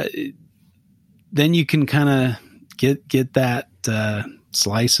 then you can kind of get that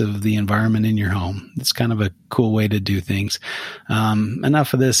slice of the environment in your home. It's kind of a cool way to do things.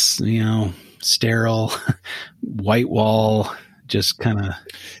 Enough of this, you know, sterile white wall, just kind of.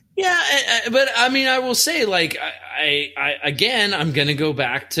 Yeah, but I mean, I will say, like, I again, I'm going to go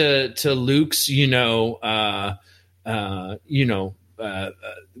back to Luke's,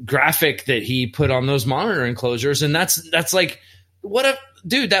 graphic that he put on those monitor enclosures, and that's like, what a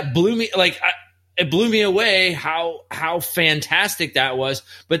dude, that blew me, like, it blew me away how fantastic that was.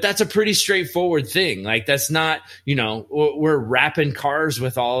 But that's a pretty straightforward thing. Like, that's not, you know, we're wrapping cars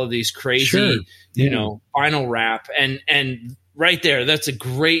with all of these crazy, you know, vinyl wrap, and right there, that's a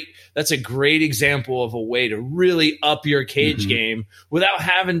great example of a way to really up your cage game without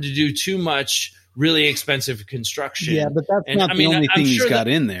having to do too much really expensive construction. Yeah, but that's not the only thing he's got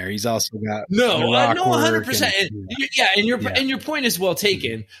in there. He's also got 100%. And your point is well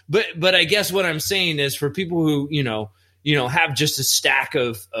taken. But I guess what I'm saying is, for people who you know have just a stack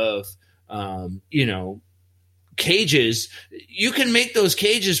of cages, you can make those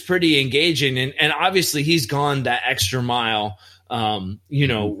cages pretty engaging. And obviously he's gone that extra mile,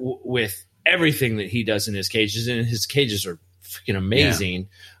 with everything that he does in his cages, and his cages are freaking amazing.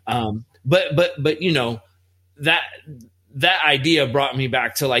 But you know, that idea brought me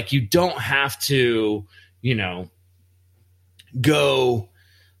back to like, you don't have to, go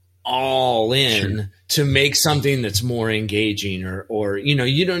all in to make something that's more engaging or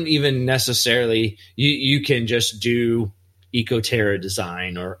you don't even necessarily, you can just do EcoTerra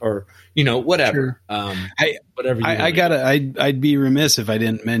design or whatever. Whatever. I'd be remiss if I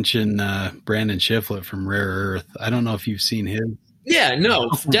didn't mention Brandon Shiflett from Rare Earth. I don't know if you've seen him. Yeah,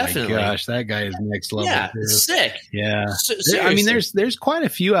 no, definitely. My gosh, that guy is next level. Yeah, sick. Yeah. I mean, there's quite a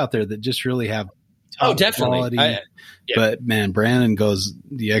few out there that just really have definitely. But man, Brandon goes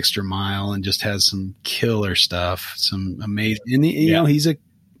the extra mile and just has some killer stuff, some amazing. And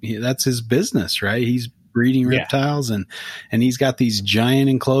that's his business, right? He's breeding reptiles and he's got these giant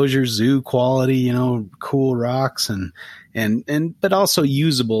enclosures, zoo quality, cool rocks and but also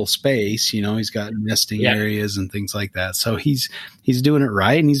usable space. He's got nesting areas and things like that. So he's doing it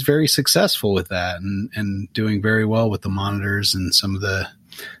right, and he's very successful with that, and doing very well with the monitors and some of the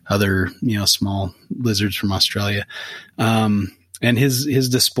other small lizards from Australia. And his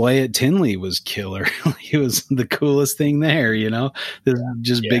display at Tinley was killer. It was the coolest thing there,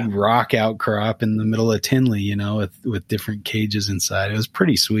 this big rock outcrop in the middle of Tinley, with different cages inside. It was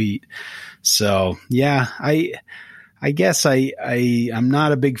pretty sweet. So yeah, I guess I'm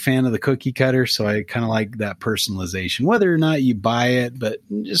not a big fan of the cookie cutter, so I kind of like that personalization, whether or not you buy it, but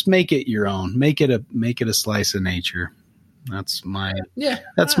just make it your own. Make it a slice of nature. That's my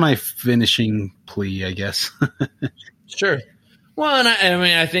my finishing plea, I guess. Sure. Well, and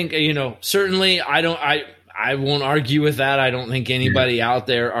I think, certainly I won't argue with that. I don't think anybody out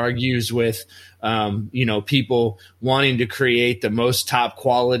there argues with, people wanting to create the most top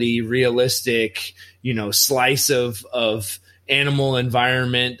quality, realistic, slice of animal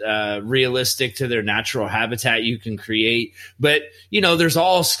environment, realistic to their natural habitat you can create. But, there's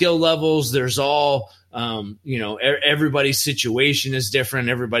all skill levels. There's all, everybody's situation is different.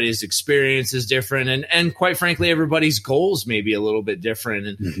 Everybody's experience is different. And quite frankly, everybody's goals may be a little bit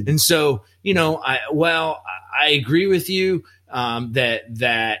different. And so, I agree with you,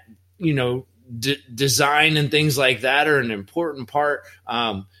 that design and things like that are an important part.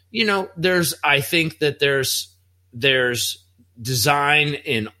 I think that there's design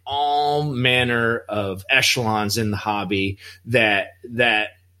in all manner of echelons in the hobby that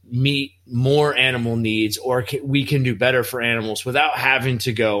meet more animal needs, or we can do better for animals without having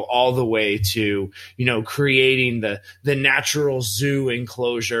to go all the way to, creating the natural zoo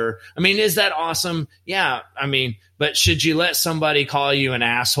enclosure. I mean, is that awesome? Yeah. I mean, but should you let somebody call you an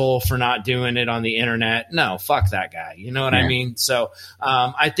asshole for not doing it on the internet? No, fuck that guy. You know what I mean? So,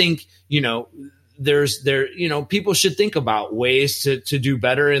 I think, people should think about ways to do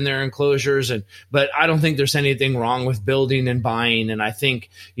better in their enclosures, but I don't think there's anything wrong with building and buying. And I think,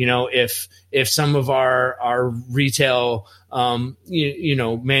 if some of our retail,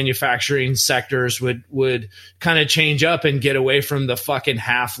 manufacturing sectors would kind of change up and get away from the fucking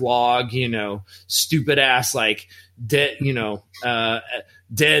half log, stupid ass, like dead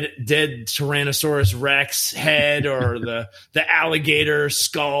Tyrannosaurus Rex head or the alligator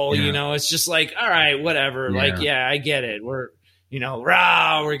skull, it's just like, all right, whatever. Yeah. Like, yeah, I get it. We're,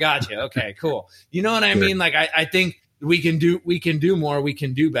 rah, we got you. Okay, cool. You know what I mean? Like, I think we can do more, we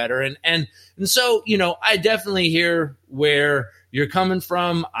can do better. And so, I definitely hear where you're coming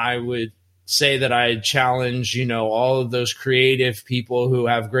from. I would say that I challenge, all of those creative people who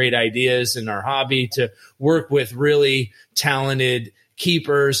have great ideas in our hobby to work with really talented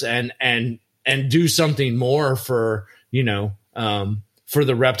keepers and do something more for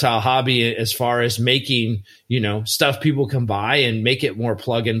the reptile hobby, as far as making, stuff people can buy and make it more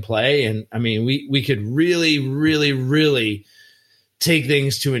plug and play. And I mean, we could really, really, really take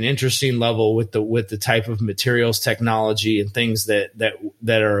things to an interesting level with the type of materials, technology, and things that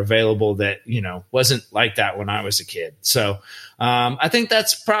are available that, wasn't like that when I was a kid. So I think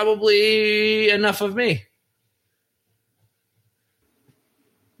that's probably enough of me.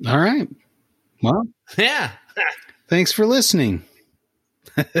 All right. Well, yeah. Thanks for listening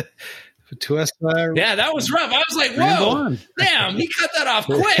to us. Yeah, that was rough. I was like, whoa, damn, he cut that off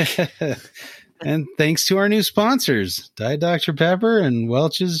quick. And thanks to our new sponsors, Diet Dr. Pepper and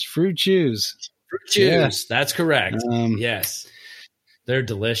Welch's Fruit Chews. Fruit Chews, that's correct. Yes. They're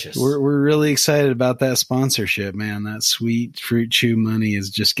delicious. We're really excited about that sponsorship, man. That sweet fruit chew money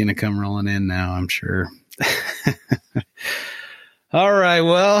is just going to come rolling in now, I'm sure. All right.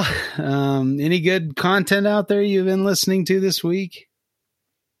 Well, any good content out there you've been listening to this week?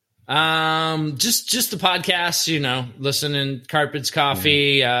 Just the podcast, listening Carpets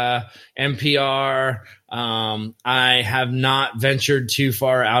Coffee, NPR. I have not ventured too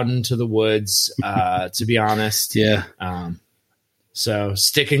far out into the woods, to be honest. Yeah. So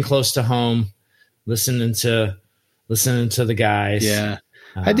sticking close to home, listening to the guys. Yeah.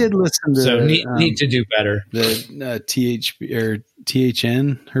 I did listen to. So need to do better. The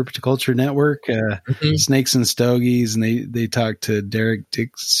THN Herpetoculture Network, Snakes and Stogies, and they talked to Derek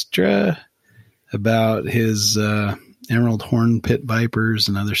Dijkstra about his emerald horn pit vipers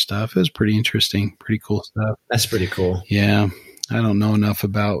and other stuff. It was pretty interesting, pretty cool stuff. That's pretty cool. Yeah, I don't know enough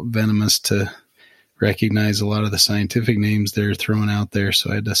about venomous to recognize a lot of the scientific names they're throwing out there, so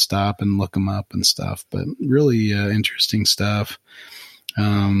I had to stop and look them up and stuff. But really interesting stuff.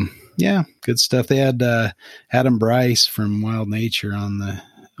 Yeah, good stuff. They had Adam Bryce from Wild Nature on the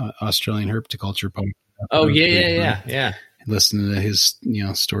Australian Herpetoculture podcast. Oh, yeah. Listening to his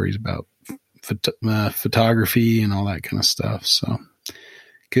stories about photography and all that kind of stuff. So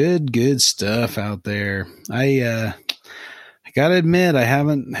good stuff out there. I gotta admit, I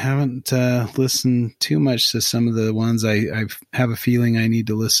haven't listened too much to some of the ones. I have a feeling I need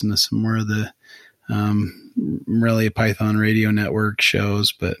to listen to some more of the Morelia Python Radio Network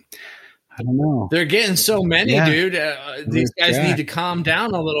shows, but I don't know. They're getting so many, dude. These guys need to calm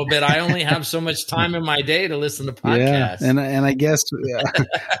down a little bit. I only have so much time in my day to listen to podcasts. Yeah, and I guess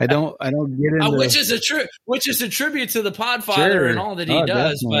I don't get into which is a tribute to the Podfather and all that he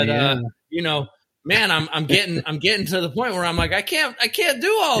does. But man, I'm getting to the point where I'm like, I can't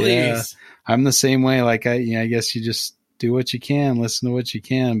do all these. I'm the same way. Like I guess you just do what you can, listen to what you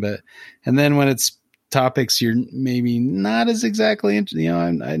can, and then when it's topics you're maybe not as exactly into,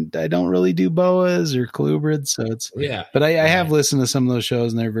 I don't really do boas or colubrids, so it's but I have listened to some of those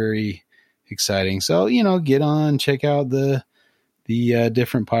shows and they're very exciting. So get on, check out the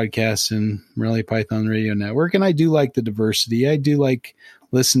different podcasts in Morelia Python Radio Network, and I do like the diversity. I do like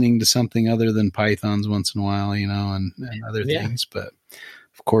listening to something other than pythons once in a while, and other things. But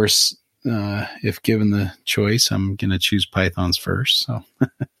of course, if given the choice, I'm gonna choose pythons first. So.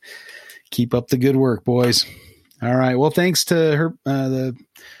 Keep up the good work, boys. All right. Well, thanks to Morelia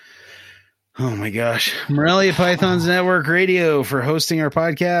Pythons Network Radio for hosting our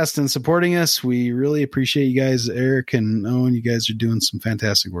podcast and supporting us. We really appreciate you guys, Eric and Owen. You guys are doing some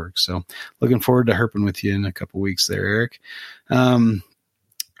fantastic work. So looking forward to herping with you in a couple weeks there, Eric.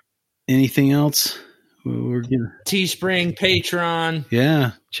 Anything else? We're gonna Teespring, Patreon.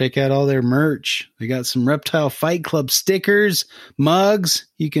 Yeah, check out all their merch. They got some Reptile Fight Club stickers, mugs.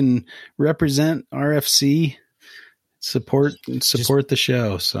 You can represent RFC, support the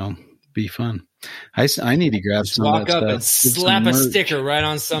show. So be fun. I need to grab some. Walk of that up stuff. and slap a sticker right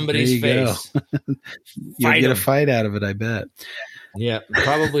on somebody's face. You'll get a fight out of it, I bet. Yeah,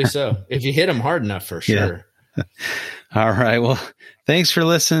 probably so. If you hit them hard enough, for sure. Yeah. All right. Well, thanks for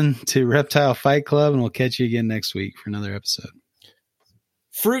listening to Reptile Fight Club, and we'll catch you again next week for another episode.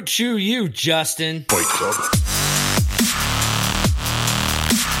 Fruit chew you, Justin. Fight Club.